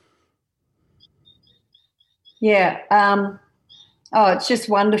 Yeah. It's just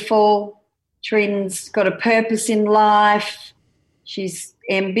wonderful. Trin's got a purpose in life. She's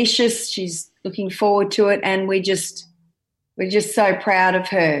ambitious. She's looking forward to it, and we're just so proud of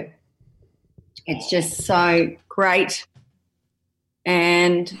her. It's just so great,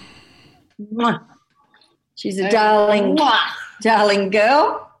 and she's a darling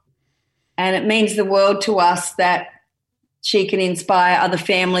girl, and it means the world to us that she can inspire other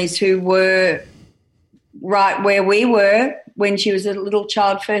families who were right where we were when she was a little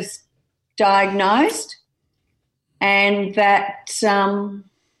child first diagnosed, and that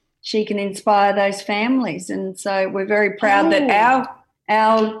she can inspire those families. And so we're very proud that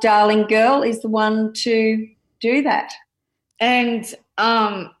our darling girl is the one to do that. And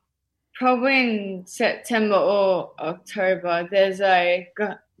probably in September or October, there's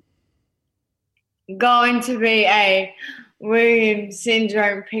going to be a Williams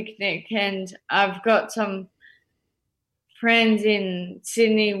syndrome picnic, and I've got some friends in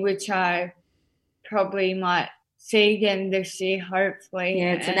Sydney which I probably might see again this year, hopefully.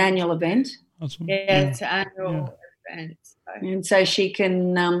 Yeah, it's an annual event. Awesome. Yeah, it's an annual event. So. And so she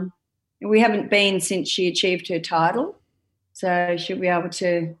can, we haven't been since she achieved her title, so she'll be able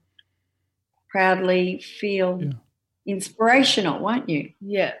to proudly feel inspirational, won't you?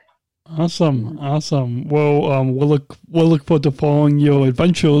 Yeah. Awesome. Well, we'll look forward to following your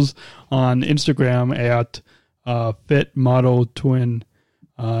adventures on Instagram at Fit Model Twin,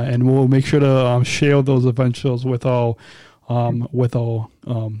 and we'll make sure to share those adventures with our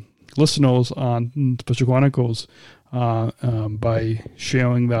listeners on Special Chronicles by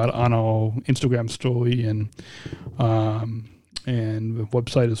sharing that on our Instagram story and the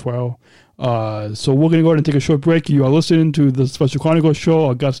website as well. So we're going to go ahead and take a short break. You are listening to the Special Chronicles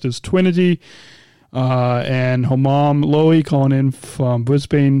show. Augustus Trinity and her mom, Loie, calling in from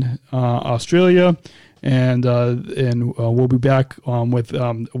Brisbane, Australia. And we'll be back with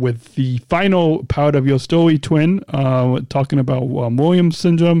the final part of your story, Twin, talking about Williams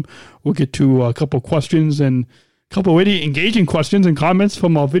syndrome. We'll get to a couple questions and a couple really engaging questions and comments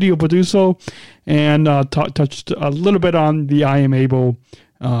from our video producer, and touched a little bit on the I Am Able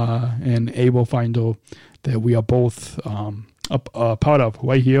and Able Finder that we are both a part of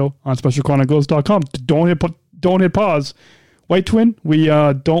right here on SpecialChronicles.com. Don't hit pause. Right, Twin? We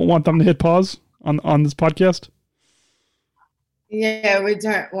don't want them to hit pause on this podcast. Yeah, we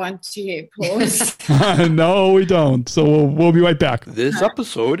don't want to hit pause. No, we don't. So we'll be right back. This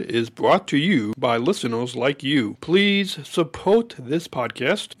episode is brought to you by listeners like you. Please support this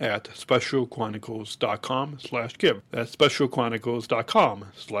podcast at specialchronicles.com/give. That's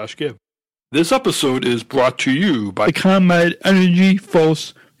specialchronicles.com/give. This episode is brought to you by the ComEd Energy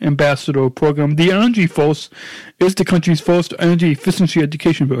Force Ambassador Program. The Energy Force is the country's first energy efficiency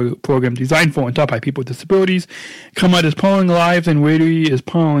education program designed for and taught by people with disabilities. ComEd is powering lives and radio is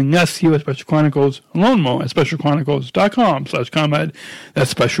powering us here at Special Chronicles. Learn more at specialchronicles.com/ComEd.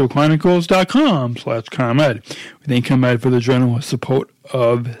 That's specialchronicles.com/ComEd. We thank ComEd for the generous support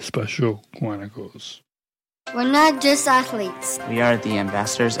of Special Chronicles. We're not just athletes. We are the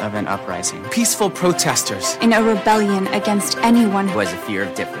ambassadors of an uprising. Peaceful protesters. In a rebellion against anyone who has a fear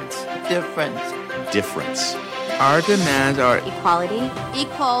of difference. Difference. Our demands are equality,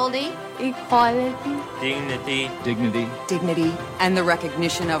 dignity, and the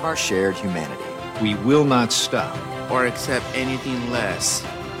recognition of our shared humanity. We will not stop or accept anything less.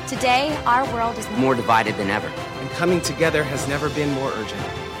 Today, our world is more divided than ever. And coming together has never been more urgent.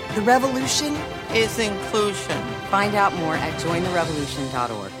 The revolution is inclusion. Find out more at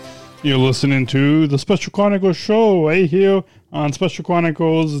jointherevolution.org. You're listening to the Special Chronicles show right here on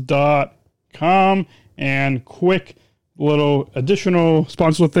specialchronicles.com. And quick little additional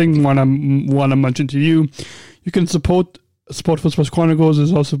sponsor thing want to mention to you. You can support for Special Chronicles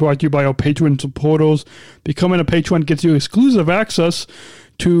is also brought to you by our Patreon supporters. Becoming a patron gets you exclusive access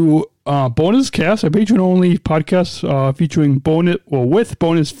to bonus cast, a patron-only podcast featuring with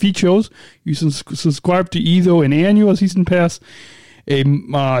bonus features. You can subscribe to either an annual season pass, a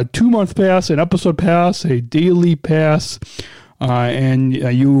 2-month pass, an episode pass, a daily pass, and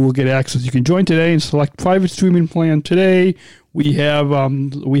you will get access. You can join today and select private streaming plan today. We have a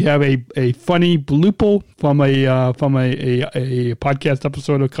funny blooper from a podcast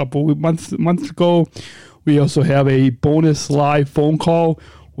episode a couple months ago. We also have a bonus live phone call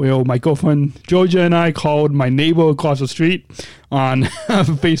where my girlfriend Georgia and I called my neighbor across the street on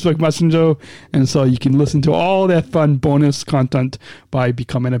Facebook Messenger. And so you can listen to all that fun bonus content by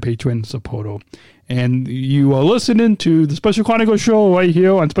becoming a patron supporter. And you are listening to the Special Chronicles show right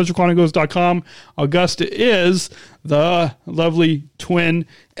here on specialchronicles.com. Our guest is the lovely Twin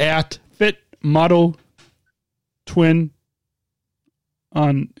at Fit Model Twin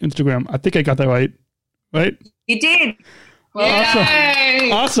on Instagram. I think I got that right. Right? You did.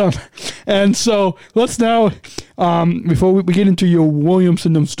 Awesome. And so let's now, before we get into your William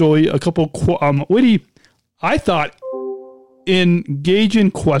syndrome story, a couple witty, I thought,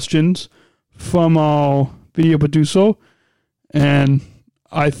 engaging questions from our video producer, and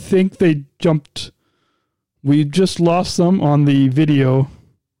I think they jumped. We just lost them on the video.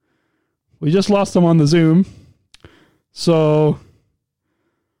 We just lost them on the Zoom. So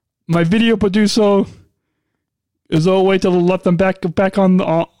my video producer, is there a way to let them back on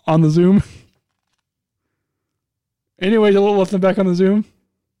the Zoom? Any way to let them back on the Zoom?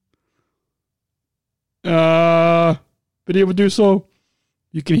 Video producer,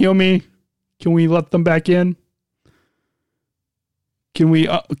 you can hear me. Can we let them back in? Can we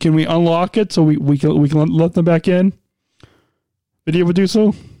unlock it so we can let them back in? Video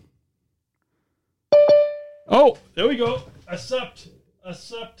producer. Oh, there we go. Accept.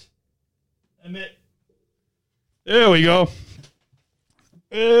 Admit. There we go.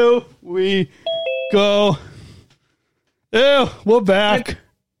 There we go. There, we're back.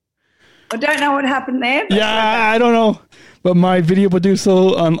 I don't know what happened there. Yeah, I don't know. But my video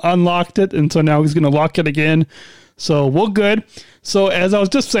producer unlocked it, and so now he's going to lock it again. So we're good. So as I was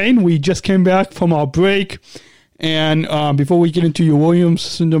just saying, we just came back from our break. And before we get into your Williams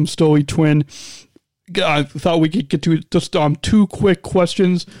syndrome story, Twin, I thought we could get to just 2 quick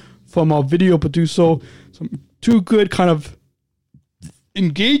questions from our video producer. Some 2 good kind of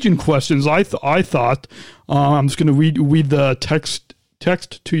engaging questions, I thought. I'm just going to read the text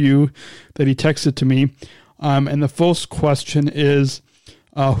to you that he texted to me. And the first question is,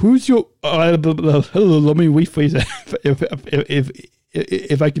 who's your... let me rephrase it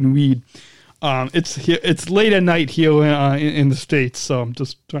if I can read. It's late at night here in the States, so I'm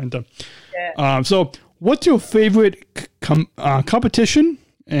just trying to... Yeah. So what's your favorite competition?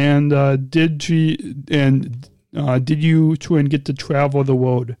 And did you try and get to travel the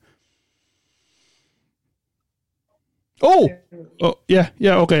world? Oh, yeah,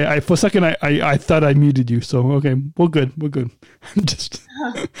 okay. For a second, I thought I muted you. So okay, we're good. I'm just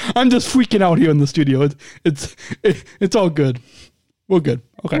freaking out here in the studio. It's all good. We're good.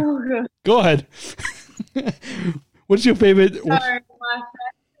 Okay, go ahead. What's your favorite?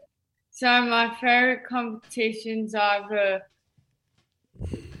 So my favorite competitions are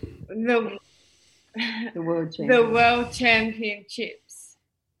the world championships.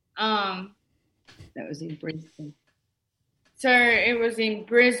 That was in Brisbane. So it was in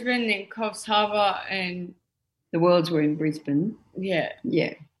Brisbane and Coffs Harbour, and the Worlds were in Brisbane. Yeah.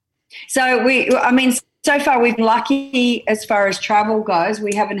 So so far we've been lucky as far as travel goes.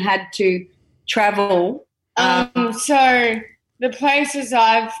 We haven't had to travel. So the places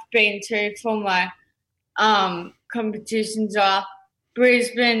I've been to for my competitions are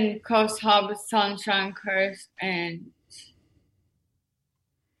Brisbane, Coffs Harbour, Sunshine Coast, and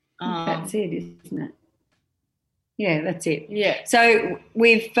that's it, isn't it? Yeah, that's it. Yeah. So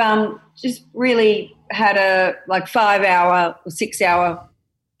we've just really had a 5-hour or 6-hour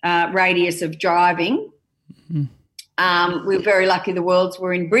radius of driving. Mm-hmm. We were very lucky the Worlds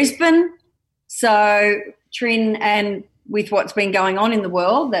were in Brisbane. So Trin, and with what's been going on in the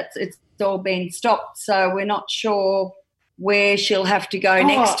world, it's all been stopped. So we're not sure where she'll have to go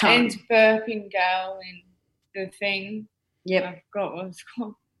next time. And Birkingale and the thing. Yep. I forgot what it's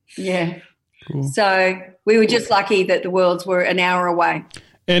called. Yeah. Cool. So we were just lucky that the Worlds were an hour away.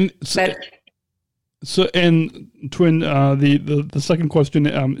 And so and Twin, the second question,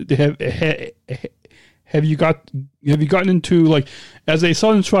 have you gotten into, as a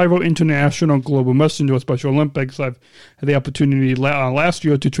Southern Survivor International Global Messenger Special Olympics? I've had the opportunity last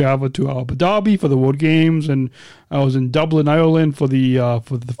year to travel to Abu Dhabi for the World Games, and I was in Dublin, Ireland for the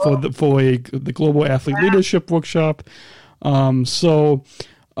Global Athlete Leadership Workshop.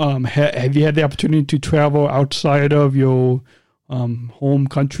 Have you had the opportunity to travel outside of your home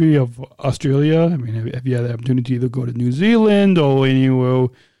country of Australia? I mean, have you had the opportunity to either go to New Zealand or anywhere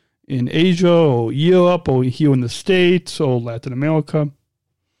in Asia or Europe or here in the States or Latin America?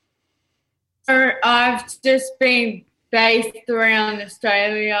 I've just been based around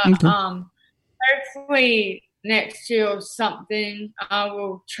Australia. Okay. Hopefully next year or something, I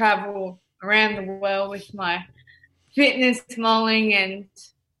will travel around the world with my fitness modeling, and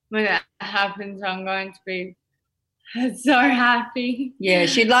when that happens, I'm going to be so happy. Yeah,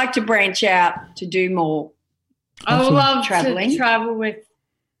 she'd like to branch out to do more. I would love traveling. to travel with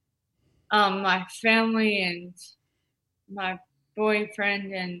my family and my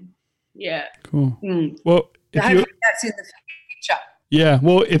boyfriend, and yeah. Cool. Well, that's in the future. Yeah.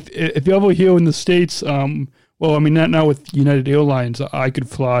 Well, if you're ever here in the States, not now with United Airlines, I could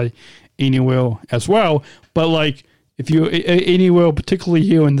fly anywhere as well. But if you're anywhere, particularly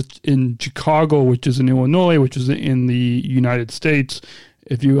here in Chicago, which is in Illinois, which is in the United States,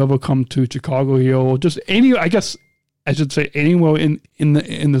 if you ever come to Chicago here, or just I guess I should say anywhere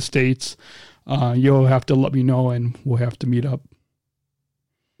in the States, you'll have to let me know, and we'll have to meet up.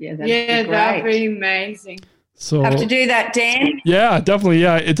 Yeah, that'd be amazing. So have to do that, Dan. Yeah, definitely.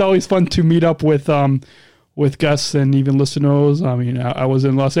 Yeah, it's always fun to meet up with guests and even listeners. I mean, I was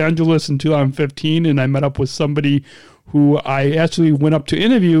in Los Angeles in 2015, and I met up with somebody who I actually went up to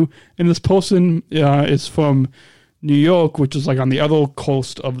interview, and this person is from New York, which is on the other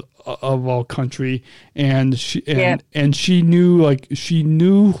coast of our country, and she knew she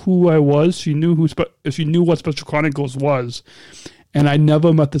knew who I was. She knew what Special Chronicles was, and I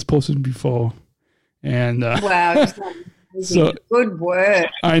never met this person before. And wow. So good work.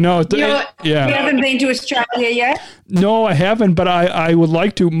 I know. Yeah. You haven't been to Australia yet? No, I haven't, but I would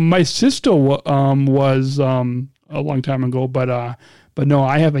like to. My sister was a long time ago, but no,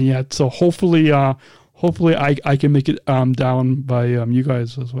 I haven't yet. So hopefully I can make it down by you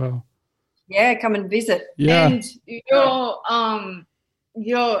guys as well. Yeah, come and visit. Yeah. And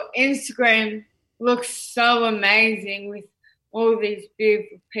your Instagram looks so amazing with all these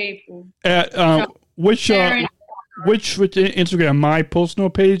beautiful people. Which Instagram? My personal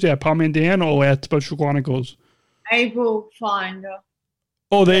page at Palm Dan or at Special Chronicles? Able Finder.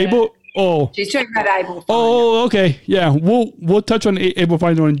 Oh, the Able. Oh, she's talking about Able Finder. Oh, okay. Yeah, we'll touch on Able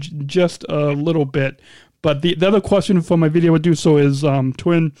Finder in just a little bit. But the other question for my video would do so is,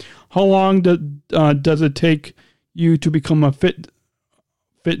 Twin, how long does it take you to become a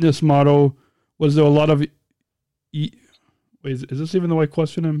fitness model? Was there a lot of? Wait, is this even the right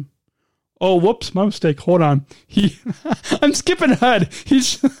question? Oh, whoops, my mistake. Hold on. I'm skipping ahead.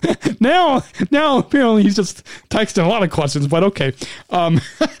 He's now apparently he's just texting a lot of questions, but okay.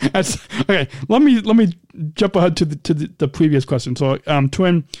 Okay. Let me jump ahead to the previous question. So,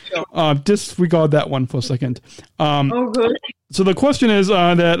 Twin, disregard that one for a second. Good. So the question is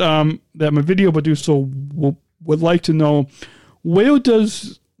that my video producer would like to know, where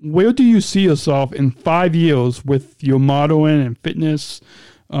do you see yourself in 5 years with your modeling and fitness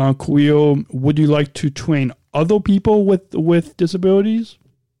career? Would you like to train other people with disabilities?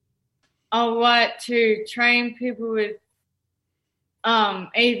 I like to train people with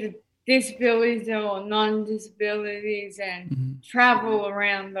either disabilities or non-disabilities and travel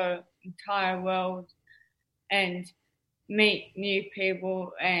around the entire world and meet new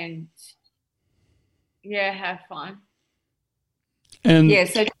people and have fun. And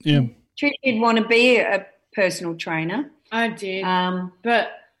so Trinity did want to be a personal trainer. I did,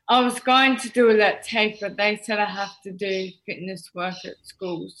 but I was going to do that tape, but they said I have to do fitness work at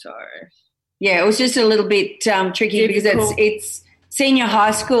school. So it was just a little bit tricky because it's senior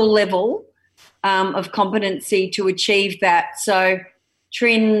high school level of competency to achieve that. So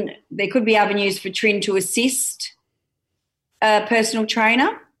there could be avenues for Trin to assist a personal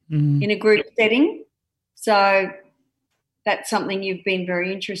trainer in a group setting. So that's something you've been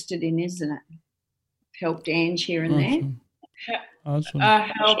very interested in, isn't it? Helped Ange here and there. Awesome.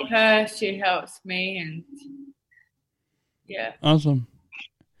 I help her, she helps me, and Awesome.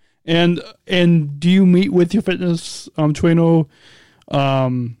 And do you meet with your fitness trainer a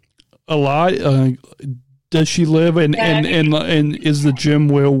lot? Does she live and is the gym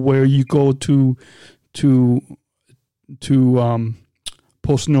where you go to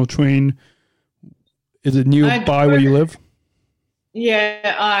personal train? Is it nearby where you live?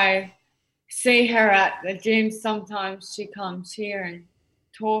 Yeah, I see her at the gym. Sometimes she comes here and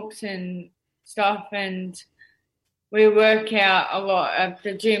talks and stuff, and we work out a lot at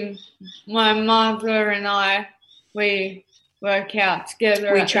the gym. My mother and I, we work out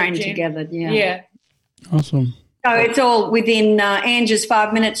together. We train together, Yeah. Awesome. So it's all within Ange's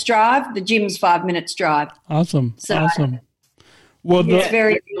 5 minutes drive, the gym's 5 minutes drive. Awesome. So, awesome. Well, it's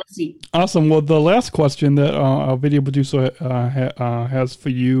very easy. Awesome. Well, the last question that our video producer has for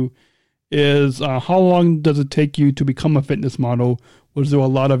you is, how long does it take you to become a fitness model? Was there a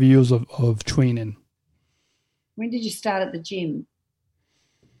lot of years of training? When did you start at the gym?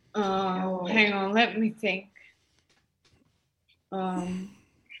 Hang on, let me think.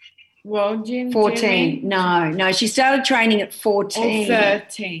 World Gym? 14. No, she started training at 14. Or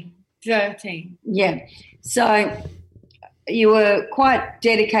 13. Yeah. So you were quite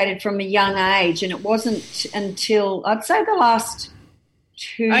dedicated from a young age, and it wasn't until, I'd say, the last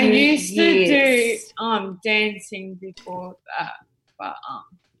 2 years. I used to do dancing before that, but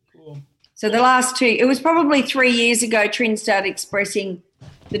Cool. So the last 2, it was probably 3 years ago, Trin started expressing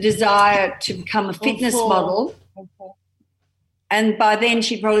the desire to become a fitness model. And by then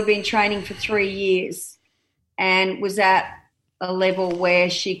she'd probably been training for 3 years and was at a level where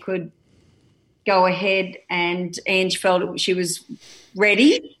she could go ahead, and Ange felt she was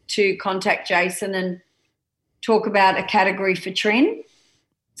ready to contact Jason and talk about a category for Trin.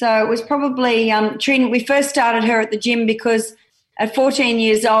 So it was probably Trin, we first started her at the gym because at 14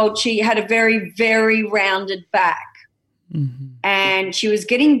 years old she had a very, very rounded back. And she was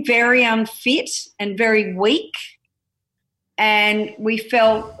getting very unfit and very weak. And we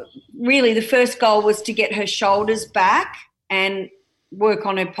felt really the first goal was to get her shoulders back and work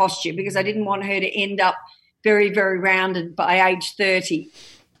on her posture, because I didn't want her to end up very, very rounded by age 30.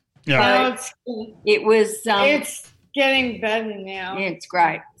 Yeah. So it was... it's getting better now. Yeah, it's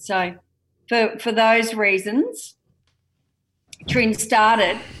great. So for those reasons, Trin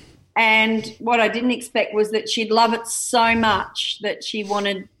started, and what I didn't expect was that she'd love it so much that she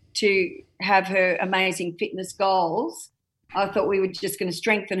wanted to have her amazing fitness goals. I thought we were just going to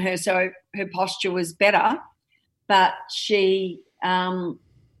strengthen her so her posture was better, but she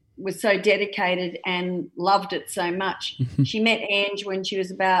was so dedicated and loved it so much. She met Ange when she was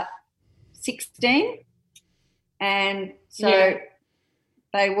about 16, and so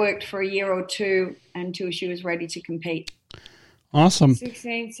they worked for a year or two until she was ready to compete. Awesome.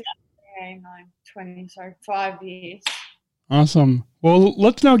 16, 17, 19, 20, so 5 years. Awesome. Well,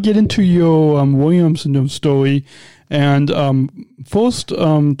 let's now get into your Williams syndrome story. And first,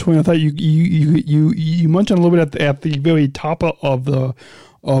 Twin, I thought you mentioned a little bit at the very top of the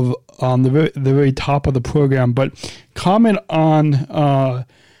very top of the program, but comment on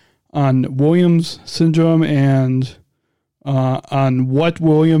Williams syndrome and on what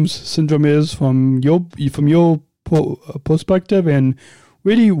Williams syndrome is from your perspective, and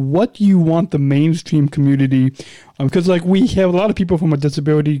really what you want the mainstream community, because like we have a lot of people from a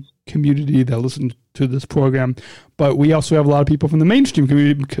disability community that listen to this program, but we also have a lot of people from the mainstream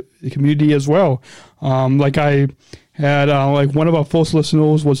community as well. Like I had like one of our first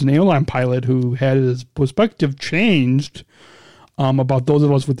listeners was an airline pilot who had his perspective changed about those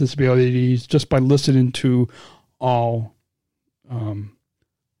of us with disabilities just by listening to all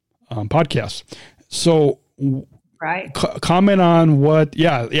podcasts. So right, comment on what?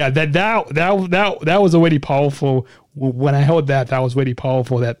 That was already powerful. When I heard that was really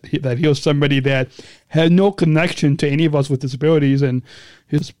powerful. That he was somebody that had no connection to any of us with disabilities, and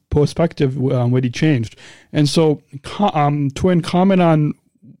his perspective really changed. And so, Twin, comment on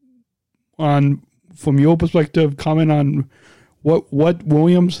from your perspective, comment on what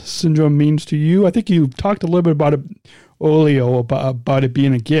Williams syndrome means to you. I think you talked a little bit about it earlier about it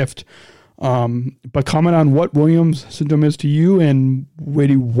being a gift. But comment on what Williams syndrome is to you and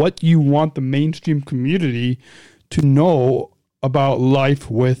really what you want the mainstream community to know about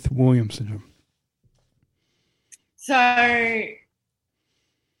life with Williams syndrome. So,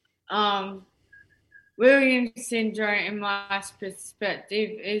 Williams syndrome, in my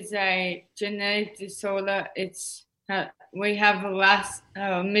perspective, is a genetic disorder. We have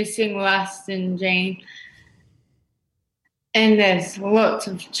a missing elastin gene. And there's lots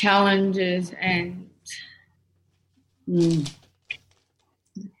of challenges and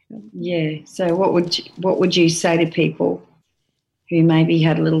yeah. So what would you say to people who maybe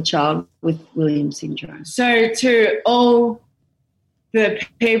had a little child with Williams syndrome? So to all the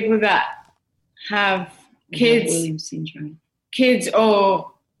people that have Williams syndrome, kids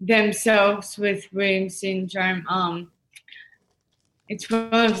or themselves with Williams syndrome, it's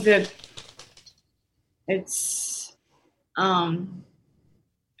one of the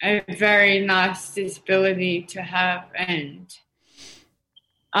a very nice disability to have, and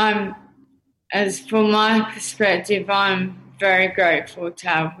as for my perspective, I'm very grateful to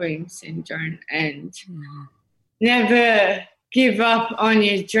have Williams syndrome and never give up on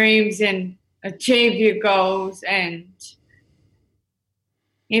your dreams and achieve your goals. And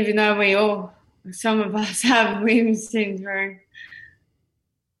even though some of us have Williams syndrome,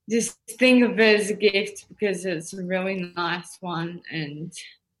 just think of it as a gift because it's a really nice one. And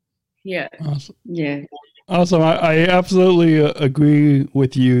yeah. Awesome. Yeah. Awesome. I absolutely agree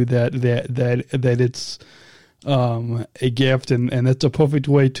with you that it's a gift, and that's a perfect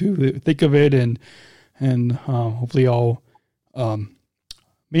way to think of it, and hopefully all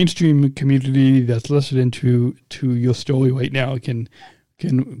mainstream community that's listening to your story right now can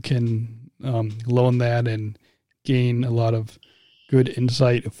learn that and gain a lot of good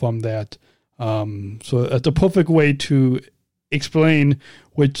insight from that. So that's a perfect way to explain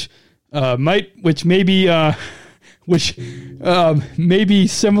which may be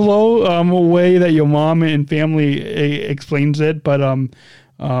similar way that your mom and family explains it, but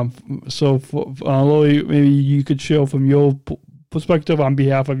so for Lily, maybe you could share from your perspective on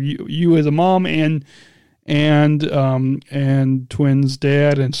behalf of you as a mom and Twins'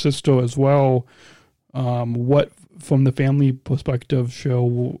 dad and sister as well. What from the family perspective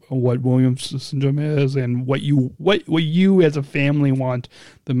show what Williams syndrome is and what you as a family want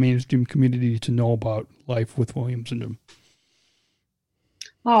the mainstream community to know about life with Williams syndrome.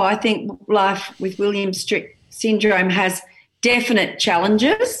 I think life with Williams syndrome has definite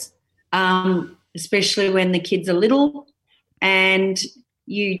challenges, especially when the kids are little, and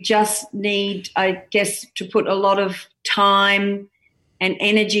you just need, I guess, to put a lot of time and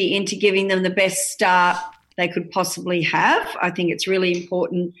energy into giving them the best start they could possibly have. I think it's really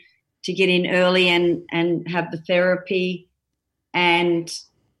important to get in early and have the therapy, and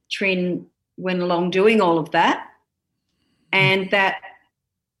Trin went along doing all of that, and that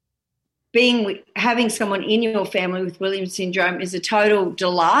having someone in your family with Williams syndrome is a total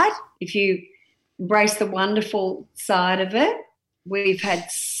delight if you embrace the wonderful side of it. We've had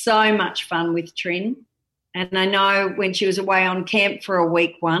so much fun with Trin, and I know when she was away on camp for a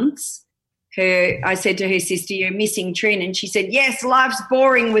week once, I said to her sister, "You're missing Trin," and she said, "Yes, life's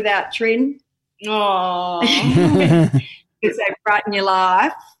boring without Trin." Oh, because they brighten your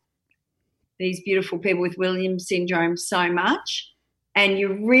life, these beautiful people with Williams syndrome, so much, and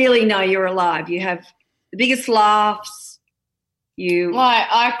you really know you're alive. You have the biggest laughs.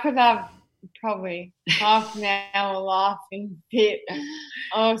 I could have probably half an hour laughing fit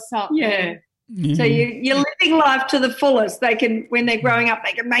or something. Yeah. Mm-hmm. So you're living life to the fullest. They can, when they're growing up,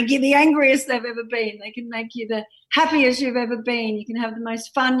 they can make you the angriest they've ever been. They can make you the happiest you've ever been. You can have the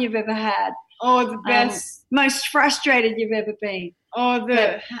most fun you've ever had. Or the best. Most frustrated you've ever been. Or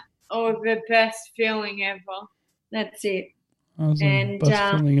the best feeling ever. That's it. Awesome. And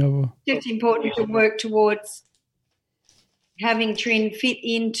Best feeling ever. it's important to work towards having Trin fit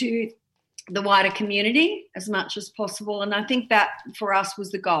into the wider community as much as possible. And I think that for us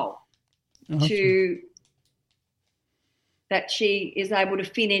was the goal, Awesome. that she is able to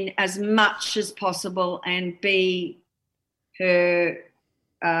fit in as much as possible and be her,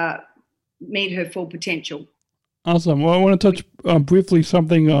 meet her full potential. Awesome. Well, I want to touch briefly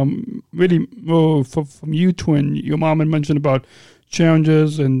something really more from you, Twin. Your mom had mentioned about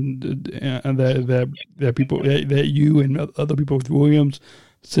challenges and that people that you and other people with Williams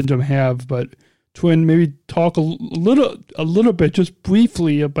syndrome have. But Twin, maybe talk a little bit, just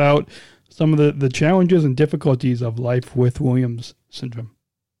briefly, about some of the challenges and difficulties of life with Williams syndrome.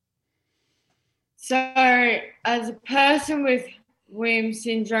 So, as a person with Williams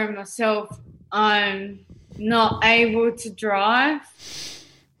syndrome myself, I'm not able to drive.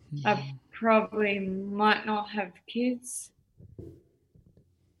 I probably might not have kids.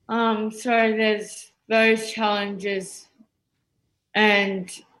 So there's those challenges, and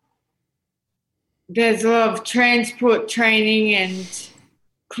there's a lot of transport training and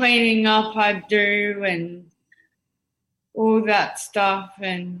cleaning up I do and all that stuff.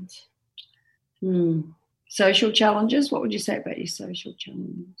 And social challenges. What would you say about your social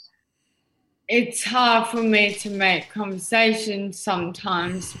challenges? It's hard for me to make conversation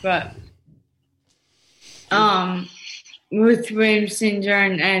sometimes, but with Williams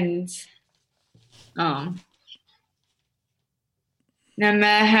syndrome and no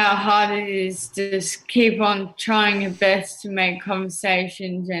matter how hard it is, just keep on trying your best to make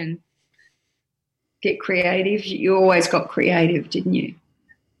conversations and get creative. You always got creative, didn't you?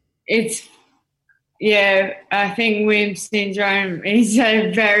 I think Williams syndrome is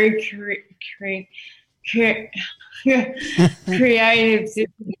a very creative, very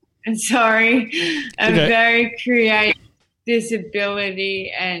creative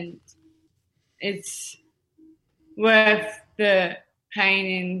disability, and it's worth the pain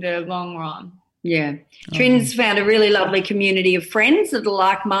in the long run. Yeah. Trin's found a really lovely community of friends that are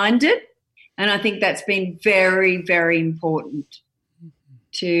like-minded, and I think that's been very, very important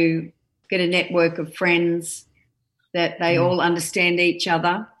to get a network of friends that they all understand each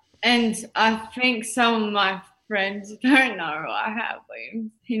other. And I think some of my friends don't know I have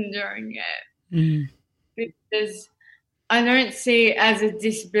Williams syndrome yet, because I don't see it as a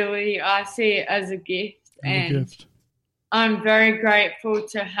disability. I see it as a gift, I'm very grateful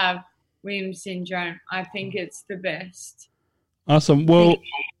to have Williams syndrome. I think it's the best. Awesome. Well,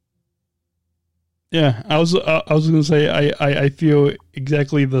 yeah, I was going to say I feel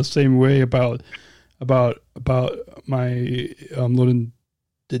exactly the same way about my learning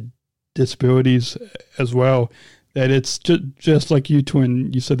disabilities as well. That it's just like you,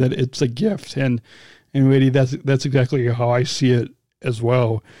 Twin. You said that it's a gift, and really that's exactly how I see it as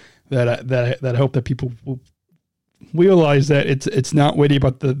well. That I hope that people will realize that it's not really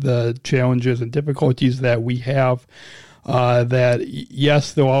about the challenges and difficulties that we have. That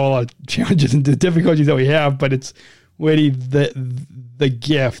yes, there are a lot of challenges and the difficulties that we have, but it's really the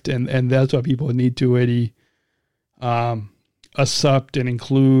gift, and that's what people need to really accept and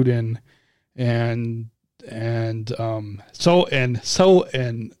include and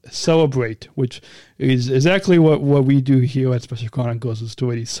celebrate, which is exactly what we do here at Special Chronicles, is to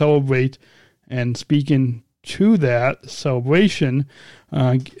really celebrate and speaking to that celebration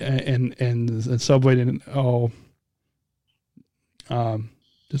and celebrating all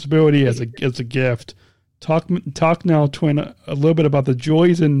disability as a gift. Talk now, Twin, a little bit about the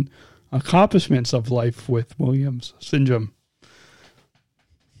joys and accomplishments of life with Williams syndrome.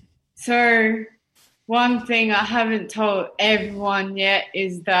 So, one thing I haven't told everyone yet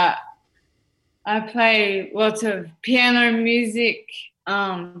is that I play lots of piano music.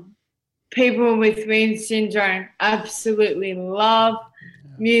 People with Williams syndrome absolutely love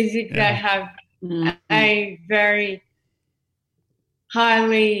music. Yeah. They have a very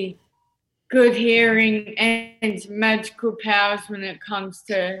highly good hearing and magical powers when it comes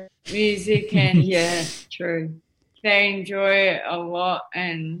to music, and yeah, true. They enjoy it a lot,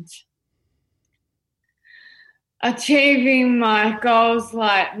 and achieving my goals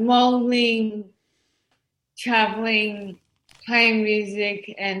like modeling, traveling, playing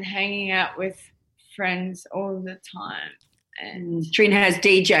music, and hanging out with friends all the time. And Trin has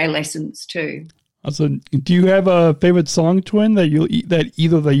DJ lessons too. So, do you have a favorite song, Twin, that you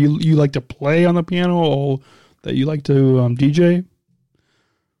like to play on the piano, or that you like to DJ?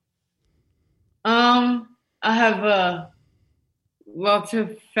 I have lots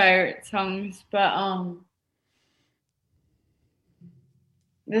of favorite songs, but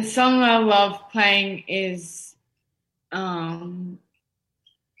the song I love playing is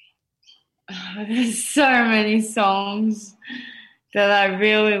there's so many songs that I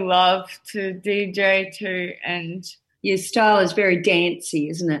really love to DJ to, and your style is very dancey,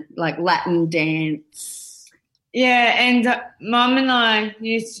 isn't it? Like Latin dance. Yeah, and Mum and I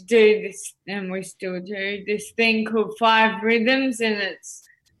used to do this, and we still do, this thing called 5 Rhythms, and it's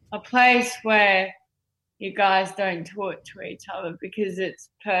a place where you guys don't talk to each other because it's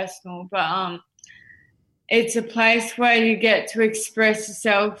personal, but it's a place where you get to express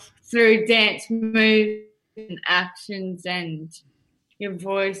yourself through dance moves and actions and your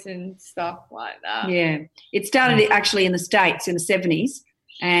voice and stuff like that. Yeah. It started actually in the States in the 70s,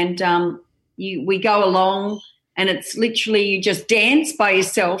 and we go along, and it's literally you just dance by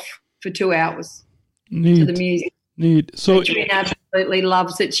yourself for 2 hours to the music. Neat. So Trin absolutely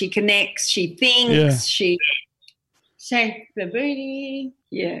loves it. She connects, she thinks, she shakes the booty.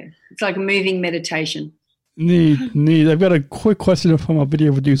 Yeah. It's like a moving meditation. Neat. I've got a quick question from a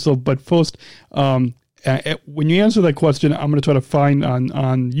video with you. So, but first, when you answer that question, I'm going to try to find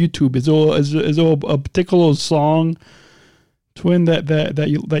on YouTube. Is there a particular song, Twin,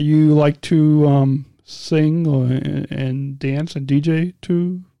 that you like to sing and dance and DJ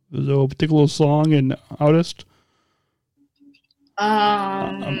to? Is there a particular song and artist?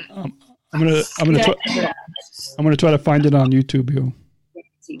 I'm gonna try to find it on YouTube here.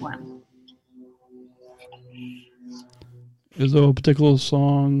 Is there a particular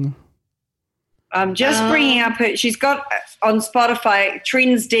song? I'm just bringing up her. She's got on Spotify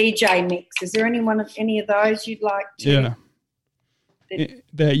Trin's DJ mix. Is there any of those you'd like to? Yeah.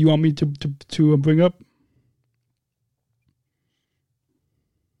 That you want me to bring up?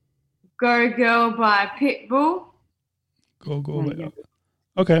 Go Girl by Pitbull. Go.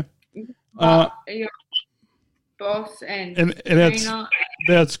 Okay. Your boss and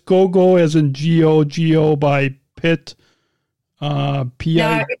that's Go as in Go by Pit.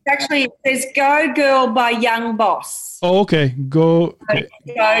 P-I. No, it's actually, it says Go Girl by Young Boss. Oh, okay. Go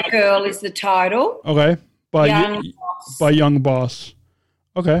Girl is the title. Okay. By Young Boss.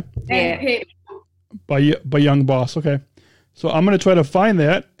 Okay. Yeah. By Young Boss. Okay. So I'm going to try to find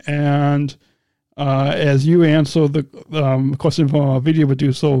that, and as you answer the question from our video with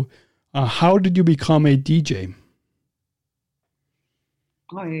you, so how did you become a DJ?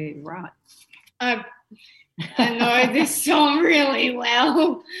 Oh, yeah, right. I know this song really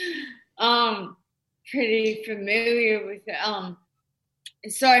well. Pretty familiar with it.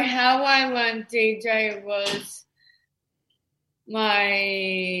 So how I learned DJ was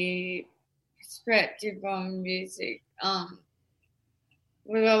my perspective on music.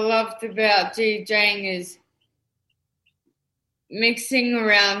 What I loved about DJing is mixing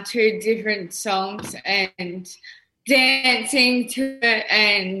around 2 different songs and dancing to it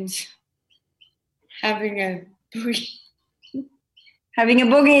and having a boogie.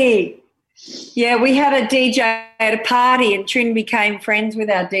 Yeah, we had a DJ at a party, and Trin became friends with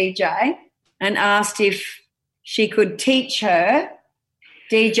our DJ and asked if she could teach her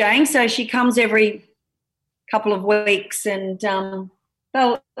DJing. So she comes every couple of weeks, and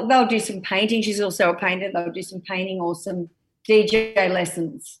they'll do some painting. She's also a painter. They'll do some painting or some DJ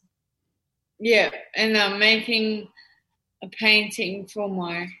lessons. Yeah, and I'm making a painting for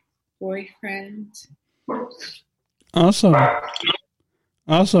my boyfriend. Awesome.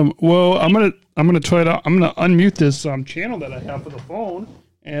 Well, I'm gonna unmute this channel that I have for the phone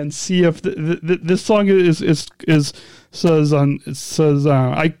and see if this song says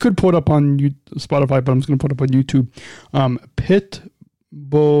I could put up on Spotify, but I'm just gonna put up on YouTube.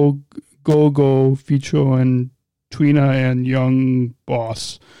 Pitbull Go featuring Trina and Young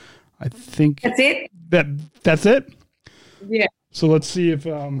Boss. I think that's it. That's it. Yeah. So let's see if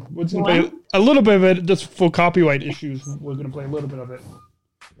we're gonna play a little bit of it just for copyright issues. We're gonna play a little bit of it.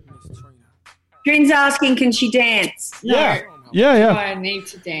 Trin's asking, can she dance? Yeah. I need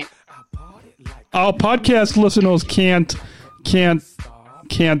to dance. Our podcast listeners can't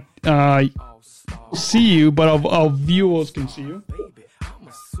see you, but our viewers can see you.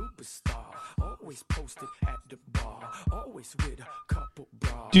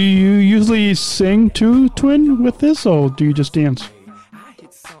 Do you usually sing too, Twin, with this, or do you just dance?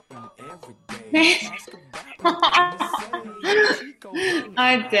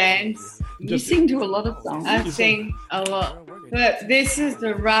 I dance. You sing to a lot of songs. I sing a lot. But this is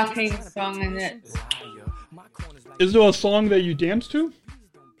the rapping song, and it's... Is there a song that you dance to?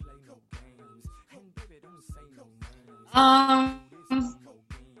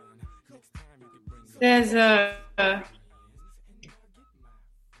 There's a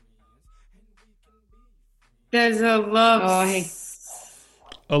love...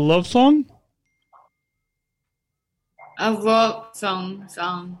 A love song? a love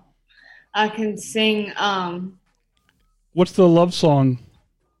song. I can sing. What's the love song?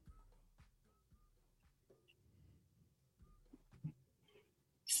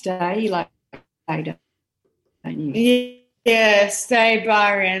 Stay like don't you? Yeah, Stay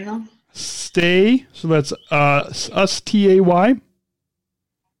by Rihanna. Stay. So that's S-T-A-Y.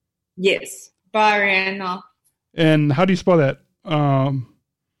 Yes. By Rihanna. And how do you spell that?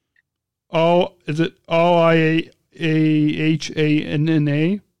 Is it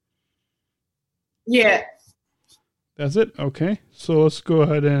Rihanna? Yeah. That's it? Okay. So let's go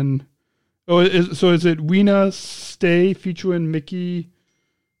ahead and... is it Weena Stay featuring Mickey?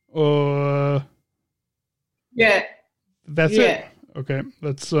 Or... Yeah. That's it? Okay.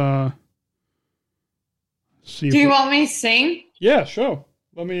 Let's see. Do you want me to sing? Yeah, sure.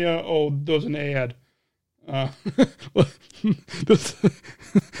 Let me... there's an ad.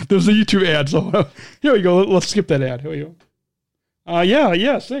 There's a YouTube ad. So here we go. Let's skip that ad. Here we go.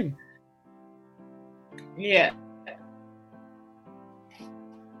 Yeah, sing. Yeah.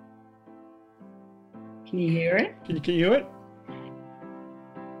 Can you hear it? Can you hear it?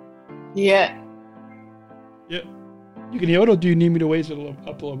 Yeah. Yeah. You can hear it, or do you need me to raise it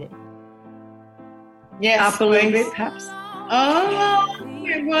up a little bit? Yes, up a little bit, perhaps. Oh,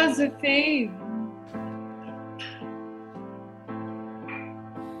 it was a thing.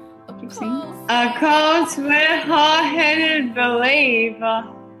 Keep singing. A cold, sweat, hard-headed believer.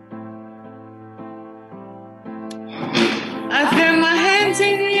 I threw my hands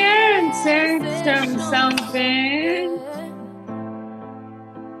in the air and searched for something.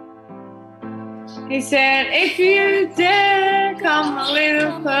 He said, if you dare, come a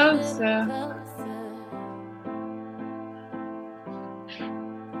little closer.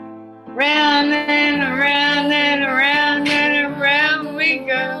 Round and around and around and around we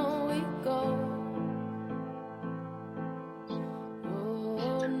go.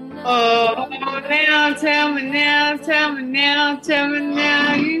 Oh, now tell me now, tell me now, tell me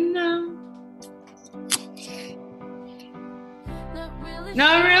now, you know.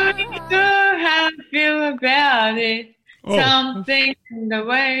 Not really sure how I feel about it. Oh. Something in the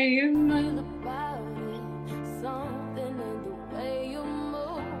way you move.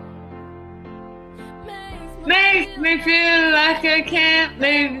 Makes me feel like I can't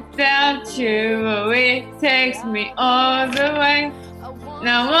live without you. Oh, it takes me all the way. And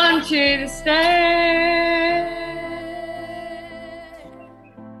I want you to stay.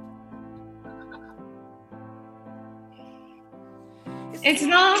 It's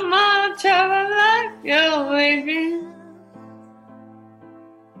not much of a life you're living.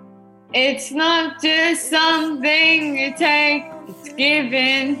 It's not just something you take, it's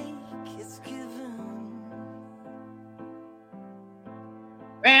given.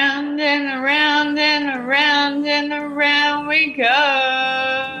 Round and around and around and around we go.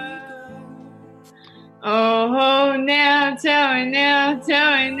 Oh, now tell me now,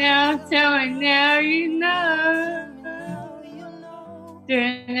 tell me now, tell me now, you know.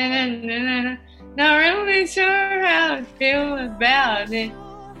 Not really sure how I feel about it.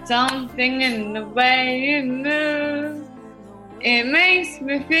 Something in the way you move. It makes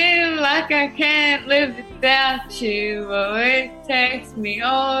me feel like I can't live without you. Oh, it takes me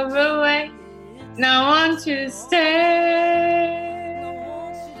all the way. And I want you to stay.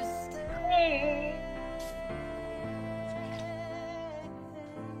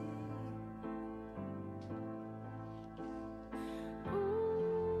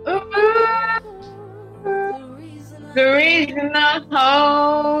 The reason I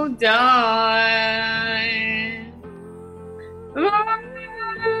hold on.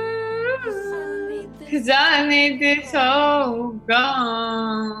 'Cause I need this whole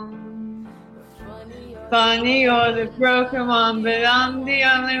gone. Funny, you're the broken one, but I'm the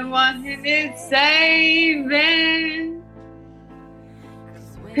only one who needs saving.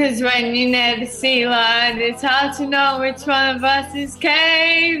 'Cause when you never see light, it's hard to know which one of us is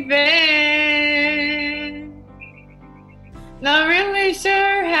caving. Not really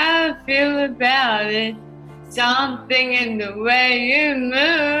sure how I feel about it. Something in the way you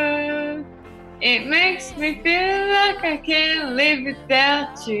move. It makes me feel like I can't live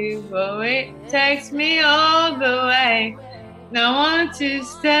without you. Oh, it takes me all the way. And I want to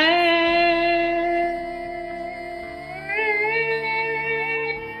stay.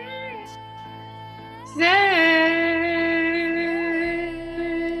 Yeah.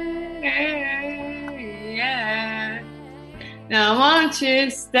 Now I want you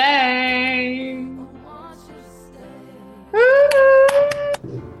to stay.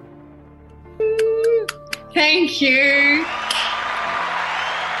 Thank you.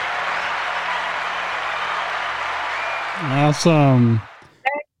 Awesome.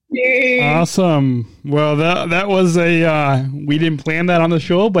 Awesome. Well, that was we didn't plan that on the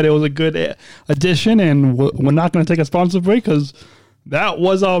show, but it was a good addition, and we're not going to take a sponsor break because that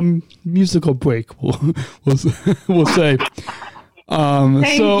was our musical break. We'll say.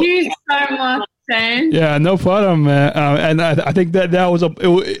 Thank you so much, Sam. Yeah, no problem. And I think that was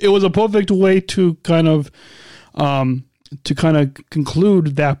it was a perfect way to kind of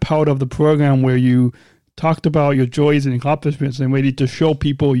conclude that part of the program where you talked about your joys and accomplishments and ready to show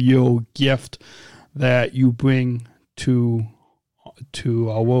people your gift that you bring to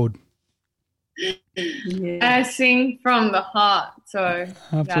our world. Yeah. I sing from the heart, so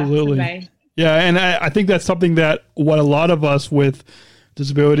absolutely. Yeah, and I think that's something that what a lot of us with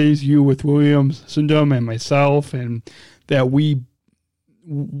disabilities, you with Williams syndrome and myself, and that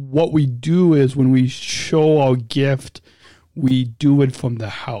what we do is when we show our gift, we do it from the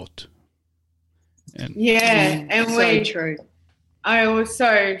heart. And so true. I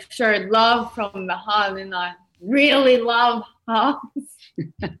also showed love from the heart, and I really love hearts.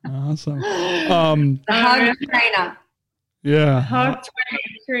 Awesome. The hug trainer. Yeah. Hug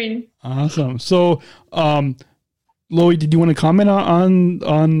trainer. Awesome. So, Loie, did you want to comment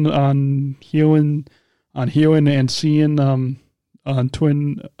on hearing and seeing on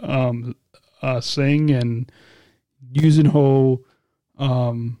Twin sing and using her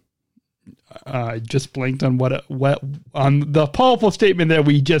just blanked on what on the powerful statement that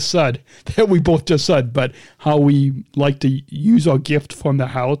we both just said, but how we like to use our gift from the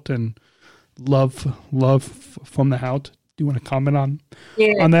heart and love from the heart. Do you want to comment on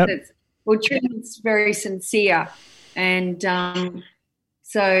that? Well, Trin's very sincere, and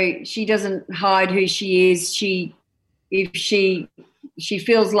so she doesn't hide who she is. If she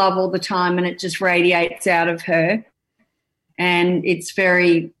feels love all the time, and it just radiates out of her, and it's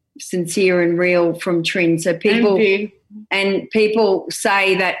very sincere and real from Trin. So people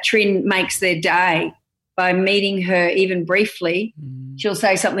say that Trin makes their day by meeting her even briefly. She'll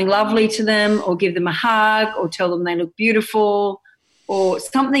say something lovely to them, or give them a hug, or tell them they look beautiful, or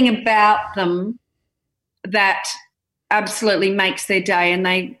something about them that absolutely makes their day, and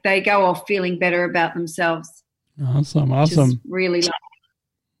they go off feeling better about themselves. Awesome. Really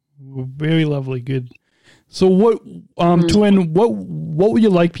lovely. Very lovely. Good. So what, Twin, what would you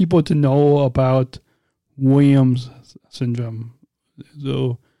like people to know about Williams syndrome?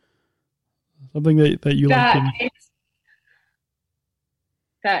 So something that you like.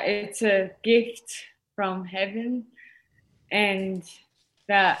 That it's a gift from heaven, and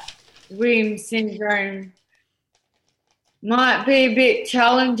that Williams syndrome might be a bit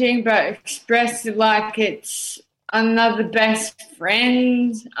challenging, but expressed like it's another best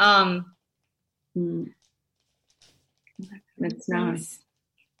friend. That's nice.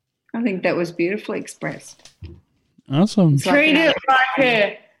 I think that was beautifully expressed. Awesome. Treat it like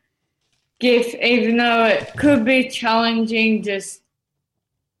a gift, even though it could be challenging. Just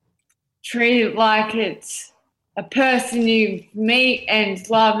treat it like it's a person you meet and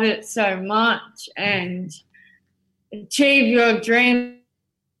love it so much, and achieve your dreams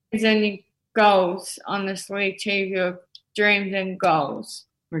and your goals. Honestly, achieve your dreams and goals.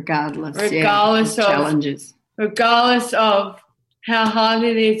 Regardless of challenges. Regardless of how hard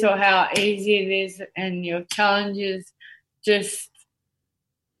it is or how easy it is, and your challenges, just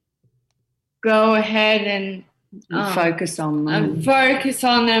go ahead and focus on them.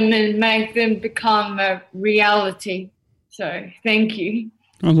 And make them become a reality. So, thank you.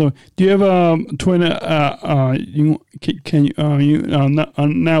 Also, do you have Twin? Can you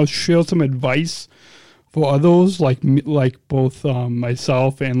now share some advice for others, like both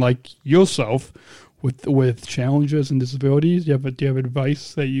myself and like yourself, with challenges and disabilities? Do you have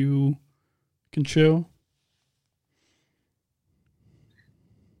advice that you can share?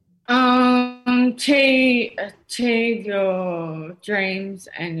 Achieve your dreams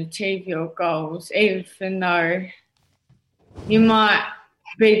and achieve your goals, even though you might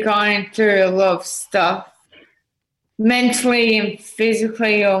be going through a lot of stuff mentally and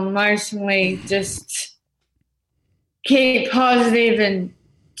physically or emotionally. Just keep positive and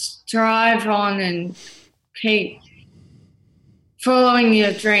drive on and keep following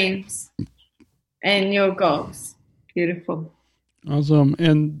your dreams and your goals. Beautiful. Awesome.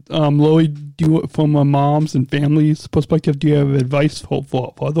 And Loie, from a mom's and family's perspective, do you have advice for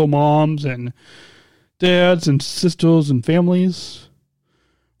other moms and dads and sisters and families?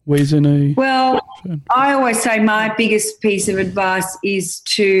 Well, I always say my biggest piece of advice is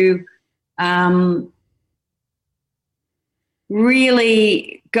to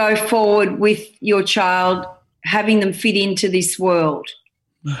really go forward with your child, having them fit into this world.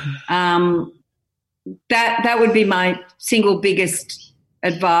 that would be my single biggest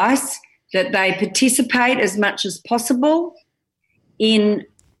advice, that they participate as much as possible in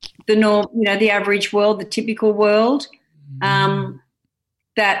the norm, the average world, the typical world,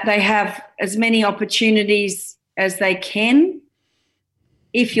 that they have as many opportunities as they can.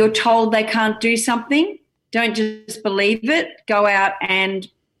 If you're told they can't do something, don't just believe it. Go out and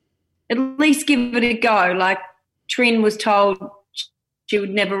at least give it a go. Like Trin was told she would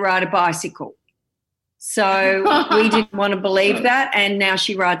never ride a bicycle. So we didn't want to believe that, and now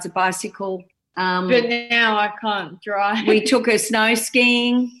she rides a bicycle. But now I can't drive. We took her snow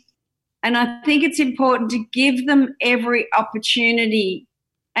skiing, and I think it's important to give them every opportunity.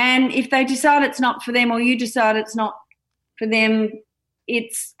 And if they decide it's not for them, or you decide it's not for them,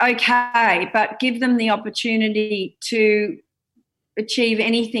 it's okay, but give them the opportunity to achieve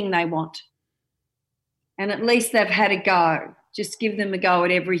anything they want. And at least they've had a go. Just give them a go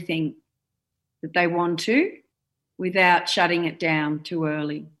at everything that they want to without shutting it down too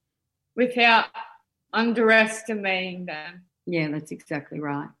early. Without underestimating them. Yeah, that's exactly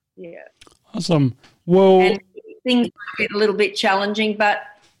right. Yeah. Awesome. Well, and things might get a little bit challenging, but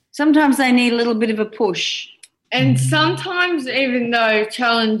sometimes they need a little bit of a push. And sometimes, even though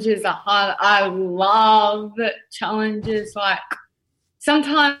challenges are hard, I love challenges. Like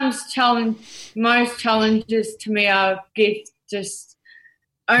sometimes most challenges to me are gifts. Just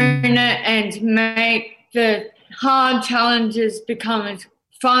own it and make the hard challenges become a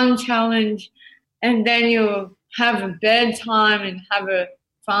fun challenge, and then you'll have a bedtime and have a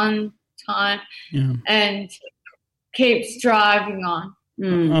fun time and keep striving on.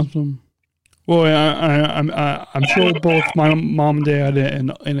 Awesome. Well, I'm sure both my mom and dad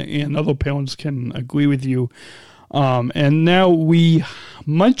and other parents can agree with you. And now we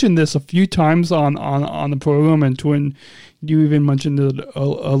mentioned this a few times on the program, and Twin, you even mentioned it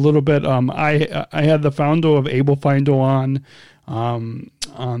a little bit. I had the founder of AbleFinder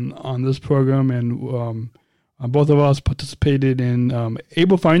on this program, and both of us participated in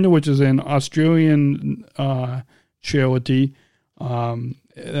AbleFinder, which is an Australian charity,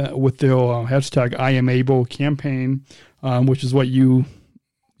 with their hashtag I Am Able campaign, which is what you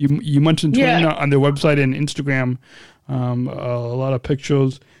mentioned on their website and Instagram, a lot of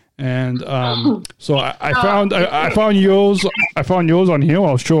pictures, and so I found yours on here.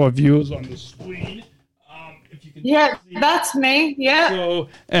 I'll show our viewers on the screen. If you can see. That's me. Yeah. So,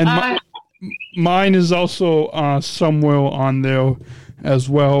 and mine is also somewhere on there as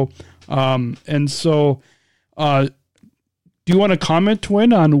well, and so. Do you want to comment,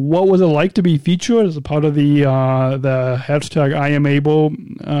 Twin, on what was it like to be featured as a part of the hashtag I Am Able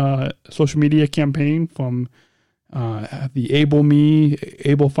social media campaign from the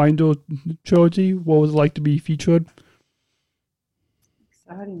AbleFinder charity? What was it like to be featured?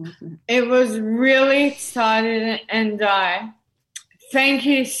 Exciting, wasn't it? It was really exciting, and thank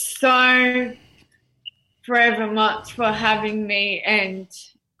you so forever much for having me, and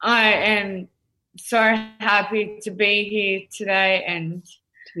I am so happy to be here today and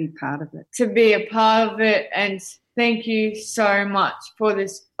to be part of it. And thank you so much for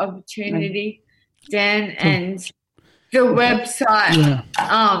this opportunity, Dan. And the website,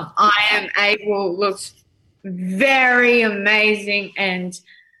 I Am Able, looks very amazing, and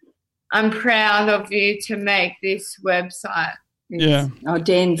I'm proud of you to make this website.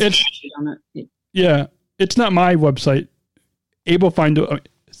 Dan's on it. Yeah, it's not my website. AbleFinder.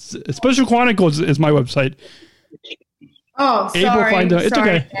 Special Chronicles is my website. Oh, sorry. AbleFinder. It's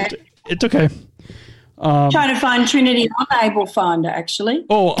okay. It's okay. Trying to find Trinity on AbleFinder, actually.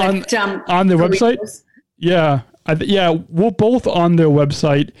 Oh, on their website? Yeah. We're both on their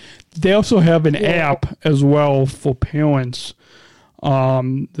website. They also have an app as well for parents.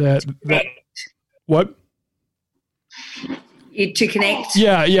 What? To connect?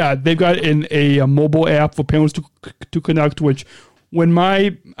 Yeah. They've got a mobile app for parents to connect, which when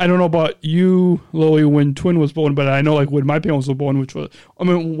I don't know about you, Lily, when Twin was born, but I know like when my parents were born,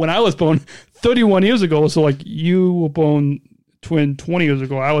 when I was born 31 years ago, so like you were born, Twin, 20 years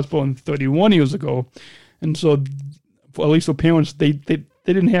ago, I was born 31 years ago. And so at least for parents, they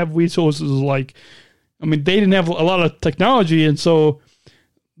didn't have resources they didn't have a lot of technology, and so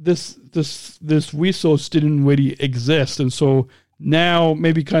this resource didn't really exist. And so now,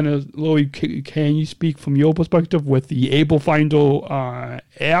 maybe kind of, Lily, can you speak from your perspective with the AbleFinder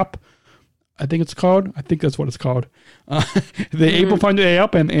app? I think it's called. I think that's what it's called. The AbleFinder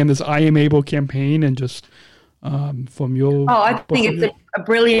app and this I Am Able campaign, and just from your... Oh, I think it's a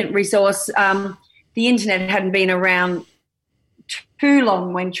brilliant resource. The internet hadn't been around too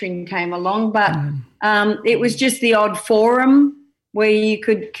long when Trin came along, but it was just the odd forum where you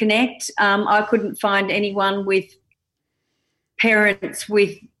could connect. I couldn't find anyone with parents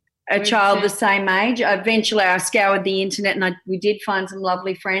with a child the same age. Eventually I scoured the internet and we did find some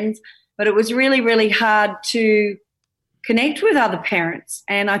lovely friends, but it was really, really hard to connect with other parents.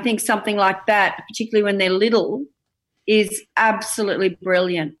 And I think something like that, particularly when they're little, is absolutely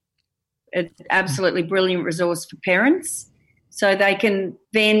brilliant. An absolutely brilliant resource for parents. So they can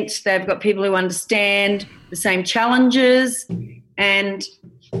vent, they've got people who understand the same challenges, and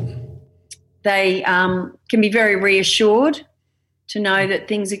they can be very reassured to know that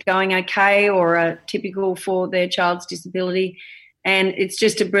things are going okay or are typical for their child's disability. And it's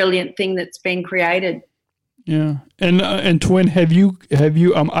just a brilliant thing that's been created. Yeah. And Twin, have you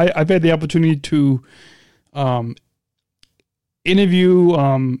I've had the opportunity to interview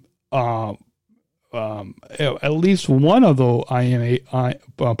at least one of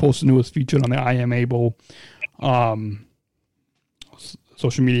the person who was featured on the I Am Able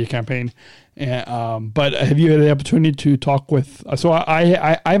social media campaign. But have you had the opportunity to talk with? So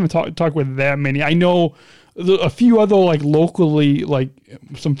I haven't talked with that many. I know a few other like locally, like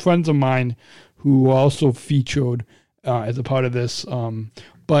some friends of mine who also featured as a part of this.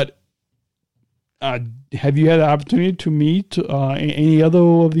 But have you had the opportunity to meet any other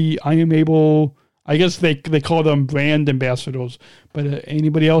of the I Am Able? I guess they call them brand ambassadors. But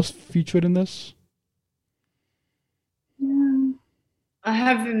anybody else featured in this? I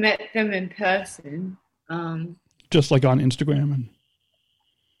haven't met them in person. Just like on Instagram and.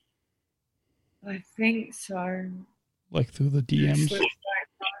 I think so. Like through the DMs.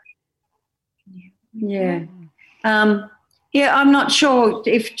 Yeah. I'm not sure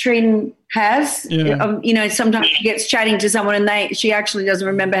if Trin has. Yeah. Sometimes she gets chatting to someone and she actually doesn't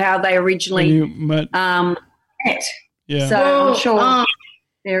remember how they originally met. Yeah. So I'm sure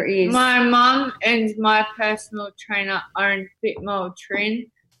there is. My mum and my personal trainer own FitMold Trin.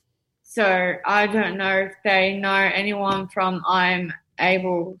 So I don't know if they know anyone from I'm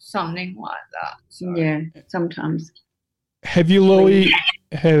Able, something like that. So. Yeah, sometimes. Have you, Loie,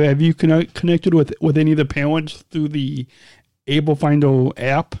 have you connected with any of the parents through the Able Finder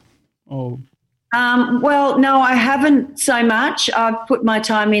app? Oh. Well, no, I haven't so much. I've put my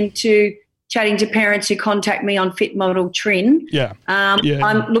time into chatting to parents who contact me on Fit Model Trin. Yeah.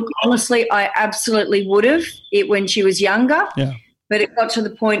 Look, honestly, I absolutely would have when she was younger. Yeah. But it got to the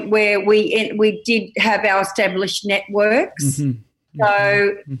point where we did have our established networks. Mm-hmm.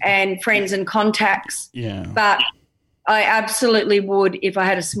 So, and friends and contacts. Yeah. But I absolutely would, if I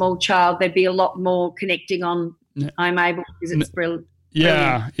had a small child, there'd be a lot more connecting on I'm Able because it's brilliant.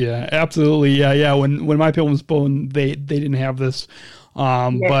 Yeah, absolutely. Yeah. When my parents was born, they didn't have this.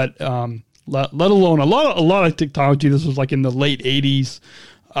 But let alone a lot of technology. This was like in the late 80s.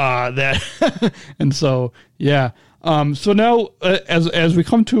 And so, yeah. So now, as we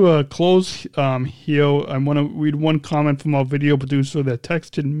come to a close here, I want to read one comment from our video producer that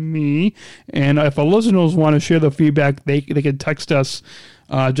texted me. And if our listeners want to share their feedback, they can text us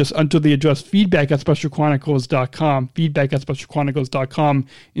just under the address feedback@specialchronicles.com, feedback@specialchronicles.com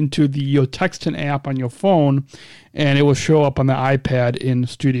into your texting app on your phone, and it will show up on the iPad in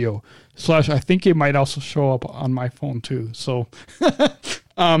studio. / I think it might also show up on my phone too. So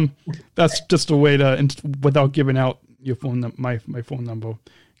that's just a way to, without giving out your phone, my phone number,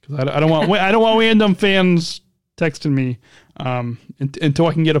 because I don't want random fans texting me until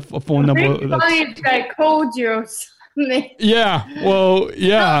I can get a phone number. If they called you or something. Yeah, well,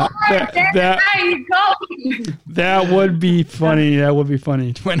 yeah, that would be funny. That would be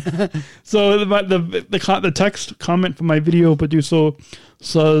funny. So the text comment from my video producer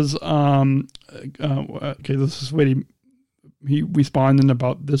says, okay, this is really he responding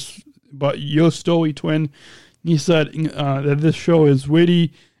about your story, Twin. He said that this show is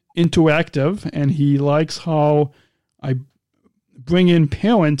really interactive, and he likes how I bring in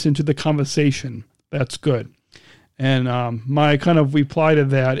parents into the conversation. That's good. And my kind of reply to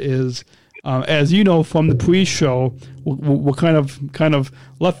that is, as you know from the pre-show, we'll kind of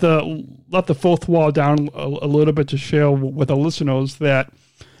let the fourth wall down a little bit to share with our listeners that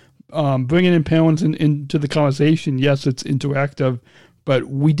bringing in parents into the conversation, yes, it's interactive, but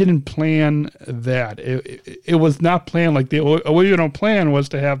we didn't plan that. It was not planned. Like the original plan was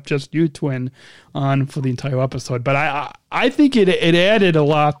to have just you, Twin, on for the entire episode. But I think it added a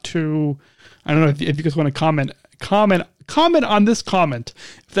lot to. I don't know if you guys want to comment on this comment,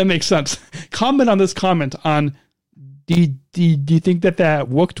 if that makes sense. Comment on this comment on. Do you think that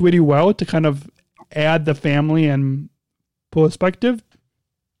worked really well to kind of add the family and perspective?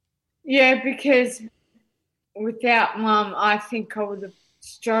 Yeah, because without Mum, I think I would have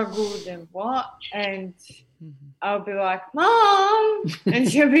struggled and I'll be like, Mom,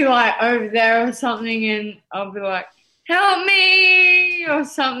 and she'll be like over there or something, and I'll be like, help me or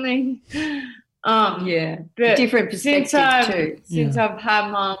something. But different perspective too. Since I've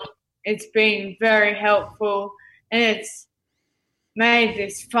had Mum, it's been very helpful, and it's made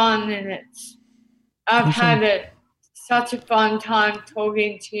this fun, and I've had such a fun time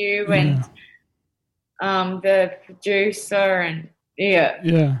talking to you and the producer, and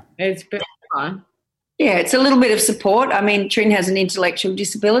it's been fun. Yeah, it's a little bit of support. I mean, Trin has an intellectual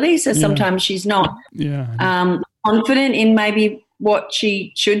disability, so sometimes she's not confident in maybe what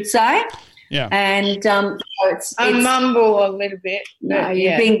she should say. Yeah. And I mumble a little bit. No,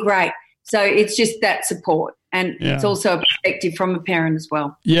 you've been great. So it's just that support. And it's also a perspective from a parent as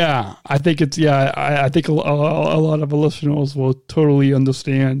well. Yeah, I think it's, I think a lot of our listeners will totally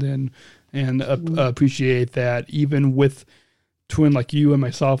understand and appreciate that, even with twin like you and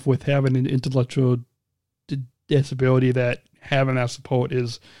myself with having an intellectual disability, that having that support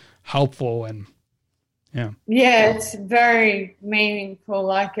is helpful. And it's very meaningful.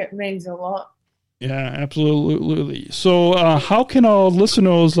 Like, it means a lot. Yeah, absolutely. So, how can our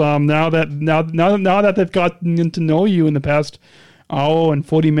listeners, now that they've gotten to know you in the past hour and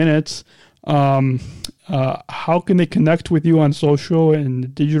 40 minutes, how can they connect with you on social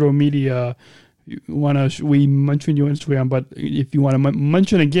and digital media? We mentioned your Instagram, but if you want to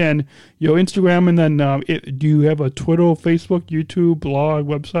mention again your Instagram, and then do you have a Twitter, Facebook, YouTube, blog,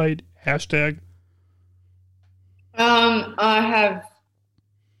 website, hashtag? I have.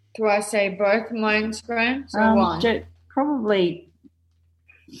 Do I say both of my Instagrams or one? Probably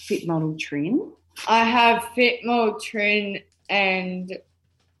Fit Model Trin. I have Fit Model Trin and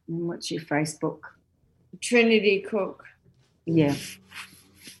what's your Facebook? Trinity Cook. Yeah.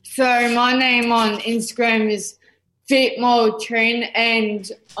 So my name on Instagram is Fit Model Trin,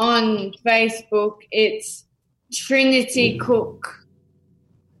 and on Facebook it's Trinity Cook.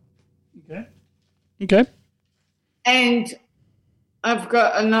 Okay. And I've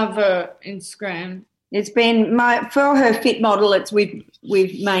got another Instagram. It's been for her fit model. We've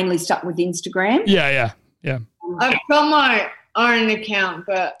mainly stuck with Instagram. Yeah. I've got my own account,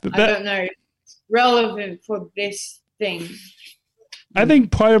 but I don't know if it's relevant for this thing. I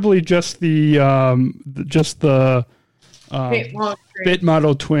think probably just the Fit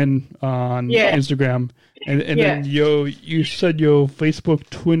Model Twin on Instagram, and then you said your Facebook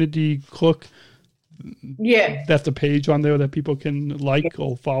Trinity Cook. Yeah, that's a page on there that people can like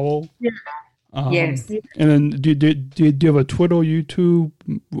or follow. Yeah. Yes. And then do you have a Twitter, YouTube,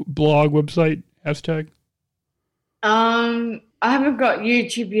 blog, website, hashtag? I haven't got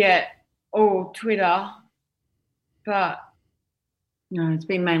YouTube yet or Twitter, but no, it's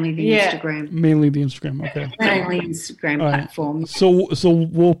been mainly the Instagram. Mainly the Instagram. Okay. Mainly Instagram platform. So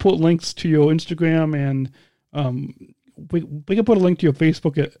we'll put links to your Instagram, and we can put a link to your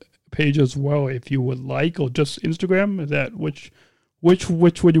Facebook page as well if you would like, or just Instagram. Is that which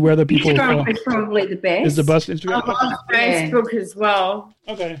would you rather people? Instagram is probably the best. Is the best Instagram? I'm on Facebook as well.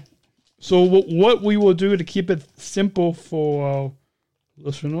 Okay. So what we will do to keep it simple for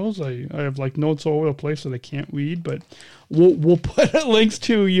listeners, I have like notes all over the place that I can't read, but we'll put links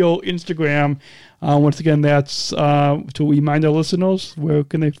to your Instagram. Once again, that's to remind our listeners, where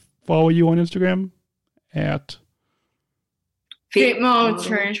can they follow you on Instagram? At Fit Model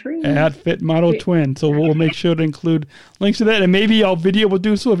Twin. At Fit Model Twin. So we'll make sure to include links to that, and maybe our video will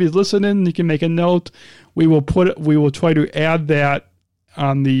do so. If he's listening, you can make a note. We will try to add that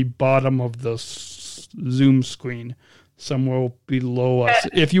on the bottom of the Zoom screen, somewhere below us.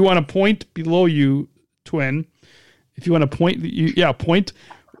 If you want to point below you, Twin. If you want to point, point.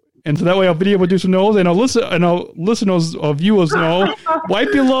 And so that way our video producer knows, and our listeners or viewers know, right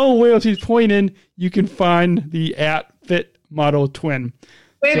below where he's pointing, you can find the at Fit Model Twin.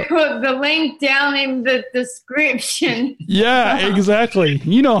 We put the link down in the description. Yeah, exactly.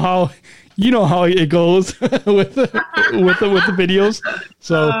 You know how it goes with the videos.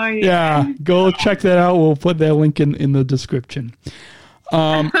 So go check that out. We'll put that link in the description.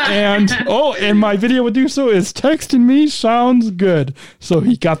 And my video producer is texting me. Sounds good. So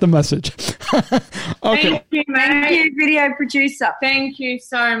he got the message. Okay. Thank you, video producer. Thank you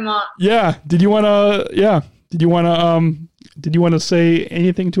so much. Yeah. Did you want to say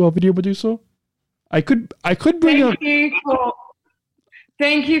anything to our video producer? I could bring up.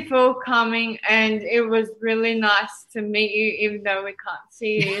 Thank you for coming, and it was really nice to meet you, even though we can't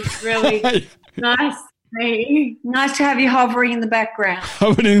see you. It's really nice to meet you. Nice to have you hovering in the background.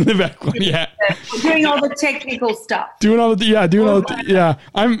 Hovering in the background, yeah. Doing all the technical stuff. I'm doing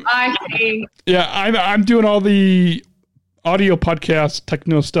all the audio podcast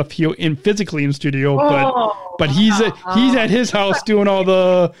techno stuff here physically in the studio, but he's at his house doing all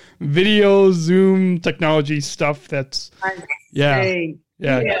the video Zoom technology stuff. That's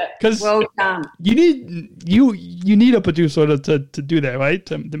because well done. You need a producer to do that, right?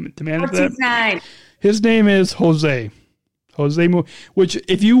 To manage What's that. His name? His name is Jose. Which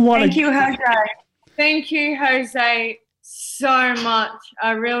if you want to, thank you, Jose. Thank you, Jose, so much.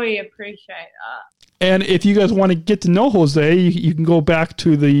 I really appreciate that. And if you guys want to get to know Jose, you can go back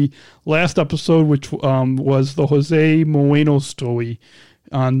to the last episode, which was the Jose Moreno story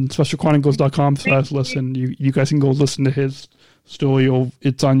on specialchronicles.com/listen. You guys can go listen to his story.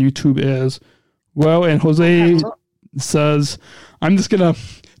 It's on YouTube as well. And Jose says, I'm just going to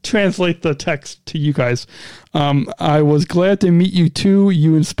translate the text to you guys. I was glad to meet you too.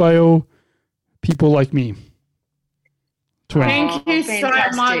 You inspire people like me. Thank you so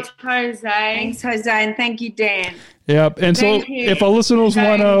much, Jose. Thanks, Jose, and thank you, Dan. Yep, and so if our listeners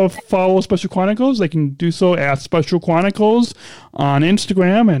want to follow Special Chronicles, they can do so at Special Chronicles on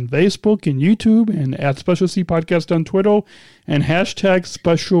Instagram and Facebook and YouTube, and at Special C Podcast on Twitter, and hashtag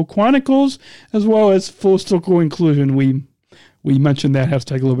Special Chronicles, as well as Full Circle Inclusion. We mentioned that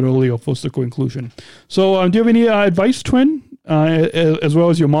hashtag a little bit earlier, Full Circle Inclusion. So do you have any advice, Twin, as well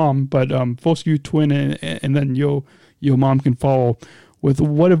as your mom, but first you, Twin, and then your mom can follow with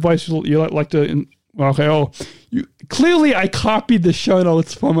what advice you like to. Okay. Clearly, I copied the show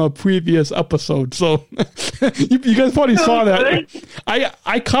notes from a previous episode, so you guys probably saw that.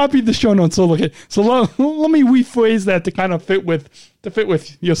 I copied the show notes. So let me rephrase that to kind of fit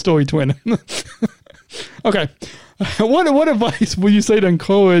with your story, Twin. Okay. What advice would you say to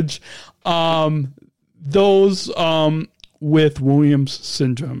encourage those with Williams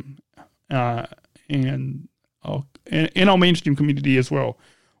syndrome and in our mainstream community as well?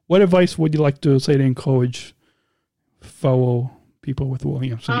 What advice would you like to say to encourage fellow people with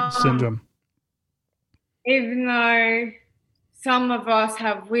Williams syndrome? Even though some of us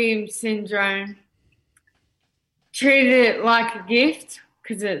have Williams syndrome, treat it like a gift,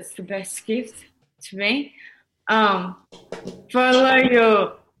 because it's the best gift to me. Follow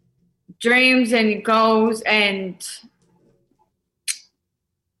your dreams and your goals and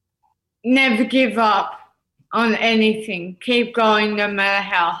never give up on anything. Keep going no matter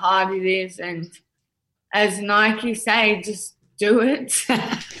how hard it is, and as Nike say, just do it.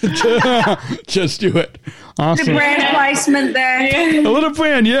 Just do it. Awesome. The brand placement there. Yeah. A little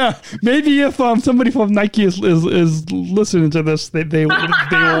brand, yeah. Maybe if somebody from Nike is listening to this, they will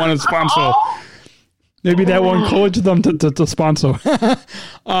want to sponsor. Maybe that will encourage them to sponsor.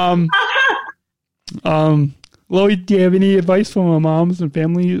 Lloyd, do you have any advice from a mom's and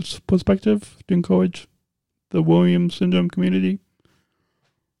family's perspective to encourage the Williams syndrome community?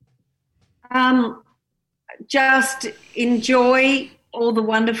 Just enjoy all the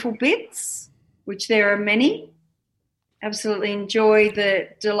wonderful bits, which there are many. Absolutely enjoy the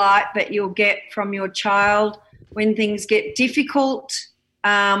delight that you'll get from your child when things get difficult.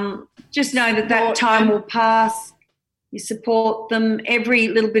 Just know that time will pass. You support them. Every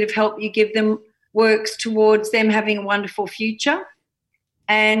little bit of help you give them works towards them having a wonderful future,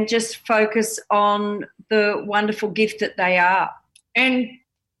 and just focus on the wonderful gift that they are. And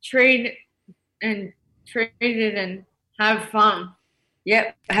treat it and have fun.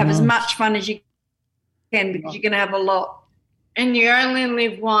 Yep, have as much fun as you can, because you're going to have a lot. And you only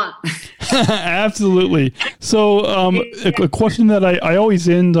live once. Absolutely. So a question that I always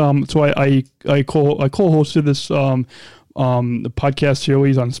end, so I co-hosted this the podcast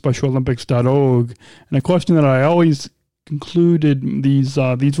series on SpecialOlympics.org, and a question that I always concluded these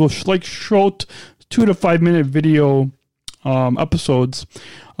were like short 2 to 5 minute video episodes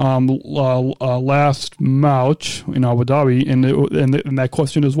last March in Abu Dhabi, and that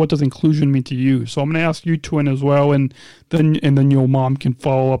question is, what does inclusion mean to you? So I'm going to ask you, Twin, as well, and then your mom can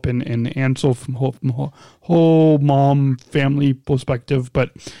follow up and answer from her whole mom family perspective.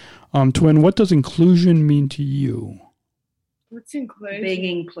 But Twin, what does inclusion mean to you? What's inclusion?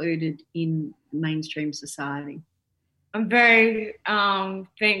 Being included in mainstream society. I'm very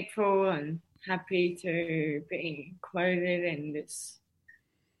thankful and happy to be included in this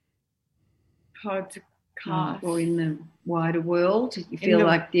podcast. Or in the wider world. You feel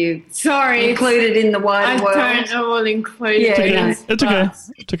like you're included in the wider world. I don't know what included is. It's okay.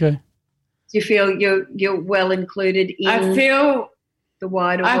 It's okay. Do you feel you're well included in the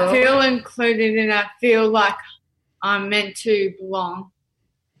wider world? I feel included, and I feel like I'm meant to belong,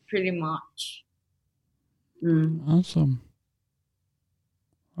 pretty much. Awesome.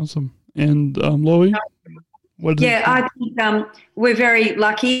 And Lori, what is it? I think we're very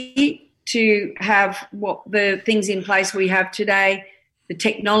lucky to have what the things in place we have today, the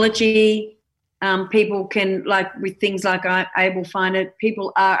technology. People can, like with things like Able Find It,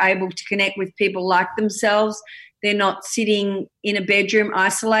 people are able to connect with people like themselves. They're not sitting in a bedroom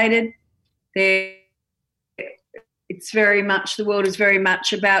isolated. It's very much, the world is very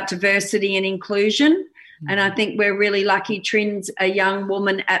much about diversity and inclusion. Mm-hmm. And I think we're really lucky Trin's a young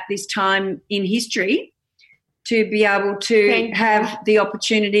woman at this time in history to be able to have the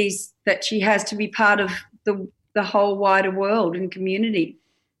opportunities that she has to be part of the whole wider world and community.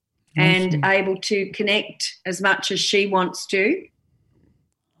 Awesome. And able to connect as much as she wants to.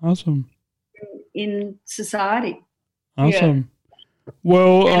 Awesome. In society. Awesome. Yeah.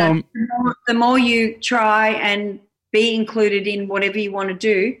 Well, the more you try and be included in whatever you want to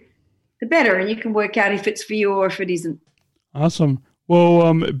do, the better, and you can work out if it's for you or if it isn't. Awesome.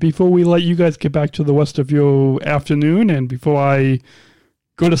 Well, before we let you guys get back to the rest of your afternoon, and before I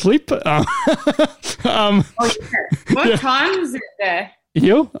go to sleep, what time is it there?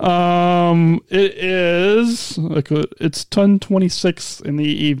 You? It is it's 10:26 in the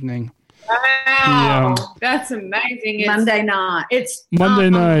evening. Wow, that's amazing. It's Monday night. It's Monday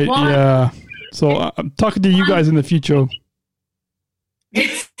night. Yeah. So I'm talking to you guys in the future.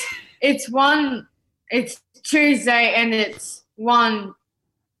 It's Tuesday and it's 1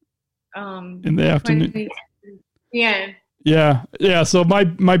 in the afternoon. 20, yeah. Yeah. So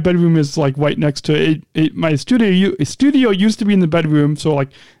my bedroom is like right next to it. My studio used to be in the bedroom, so like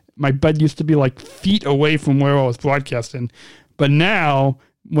my bed used to be like feet away from where I was broadcasting. But now,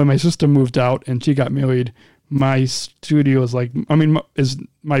 when my sister moved out and she got married, my studio is like,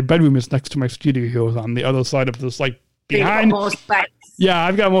 my bedroom is next to my studio here on the other side of this, like behind. More space. Yeah,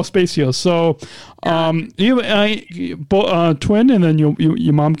 I've got more space here. So, Twin, and then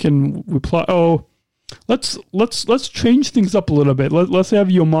your mom can reply. Oh. Let's change things up a little bit. Let's have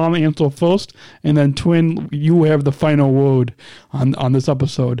your mom answer first, and then Twin, you have the final word on this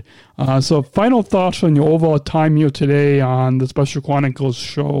episode. So final thoughts on your overall time here today on the Special Chronicles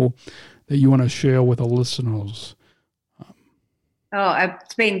show that you want to share with our listeners.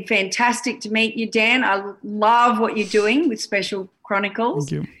 It's been fantastic to meet you, Dan. I love what you're doing with Special Chronicles.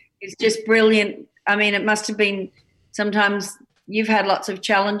 Thank you. It's just brilliant. I mean, it must have been, sometimes you've had lots of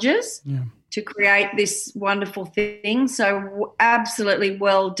challenges. Yeah. To create this wonderful thing. So absolutely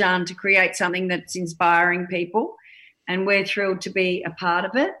well done to create something that's inspiring people. And we're thrilled to be a part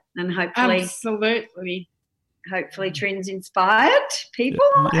of it. And hopefully Trin's inspired people.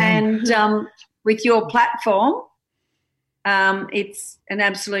 Yeah. And with your platform, it's an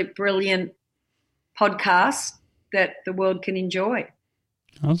absolute brilliant podcast that the world can enjoy.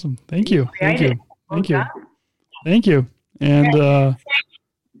 Awesome. Thank you. Thank you.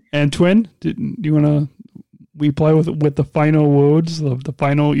 And Twin, do you want to reply with the final words of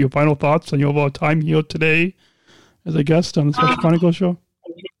your final thoughts on your overall time here today as a guest on the Special Chronicles show?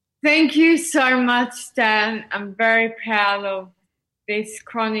 Thank you so much, Dan. I'm very proud of this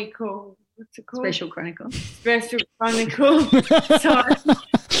chronicle. What's it called? Special Chronicle. Special Chronicle. Sorry.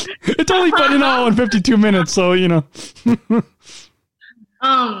 It's only been an hour and 52 minutes, so you know.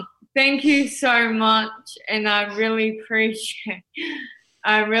 Thank you so much, and I really appreciate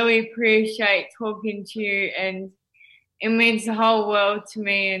talking to you, and it means the whole world to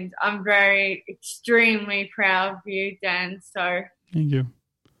me, and I'm extremely proud of you, Dan. So thank you.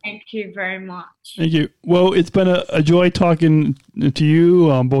 Thank you very much. Thank you. Well, it's been a joy talking to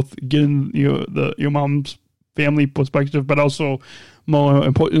you, both getting your mom's family perspective, but also more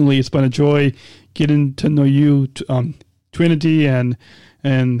importantly, it's been a joy getting to know you, Trinity, and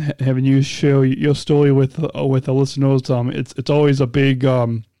having you share your story with the listeners. It's always a big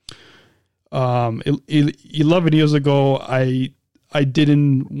 11 years ago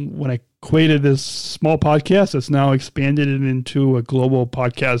when I created this small podcast, it's now expanded it into a global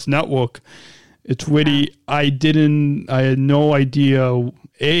podcast network. It's really, I had no idea what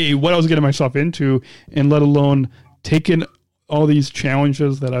I was getting myself into, and let alone taking all these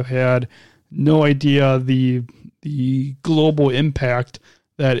challenges that I've had. No idea the global impact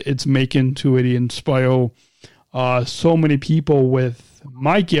that it's making to it inspire so many people with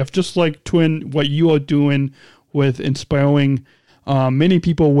my gift, just like Twin, what you are doing with inspiring many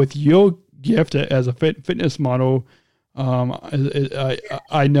people with your gift as a fitness model.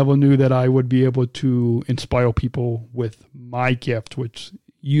 I never knew that I would be able to inspire people with my gift, which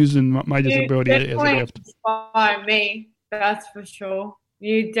using my disability as a gift. You inspire me, that's for sure.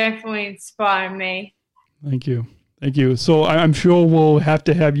 You definitely inspire me. Thank you. So I'm sure we'll have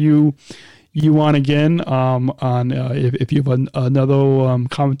to have you on again if you have another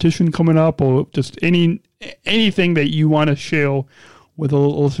competition coming up, or just anything that you want to share with the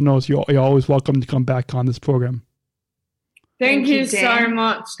listeners, you're always welcome to come back on this program. Thank you so Dan.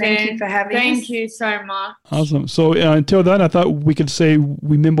 much, Dan. Thank you for having us. Thank you so much. Awesome. So until then, I thought we could say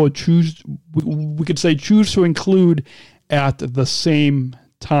choose to include at the same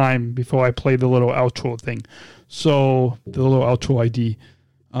time before I play the little outro thing. So the little outro ID.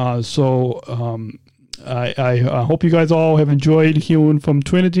 I hope you guys all have enjoyed hearing from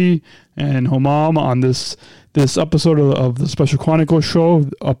Trinity and her mom on this episode of the Special Chronicles show.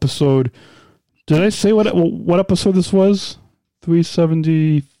 Did I say what episode this was?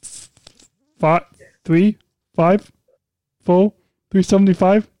 375?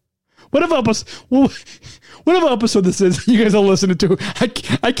 375? Whatever episode this is, you guys are listening to.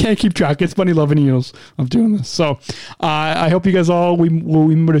 I can't keep track. It's funny loving eels of doing this. So I hope you guys all will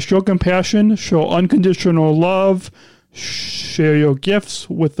remember to show compassion, show unconditional love, share your gifts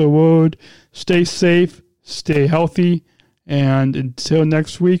with the world, stay safe, stay healthy, and until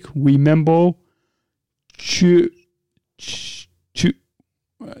next week, remember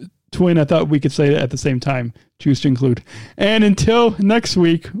Twin, I thought we could say it at the same time. Choose to include. And until next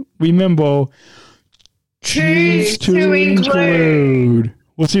week, remember, choose to include.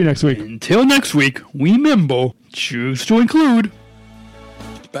 We'll see you next week. Until next week, remember, choose to include.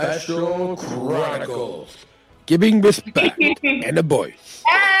 Special Chronicles. Giving respect and a voice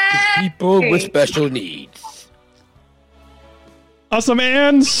to people with special needs. Awesome,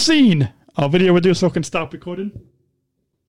 and scene. Our video reducer can stop recording.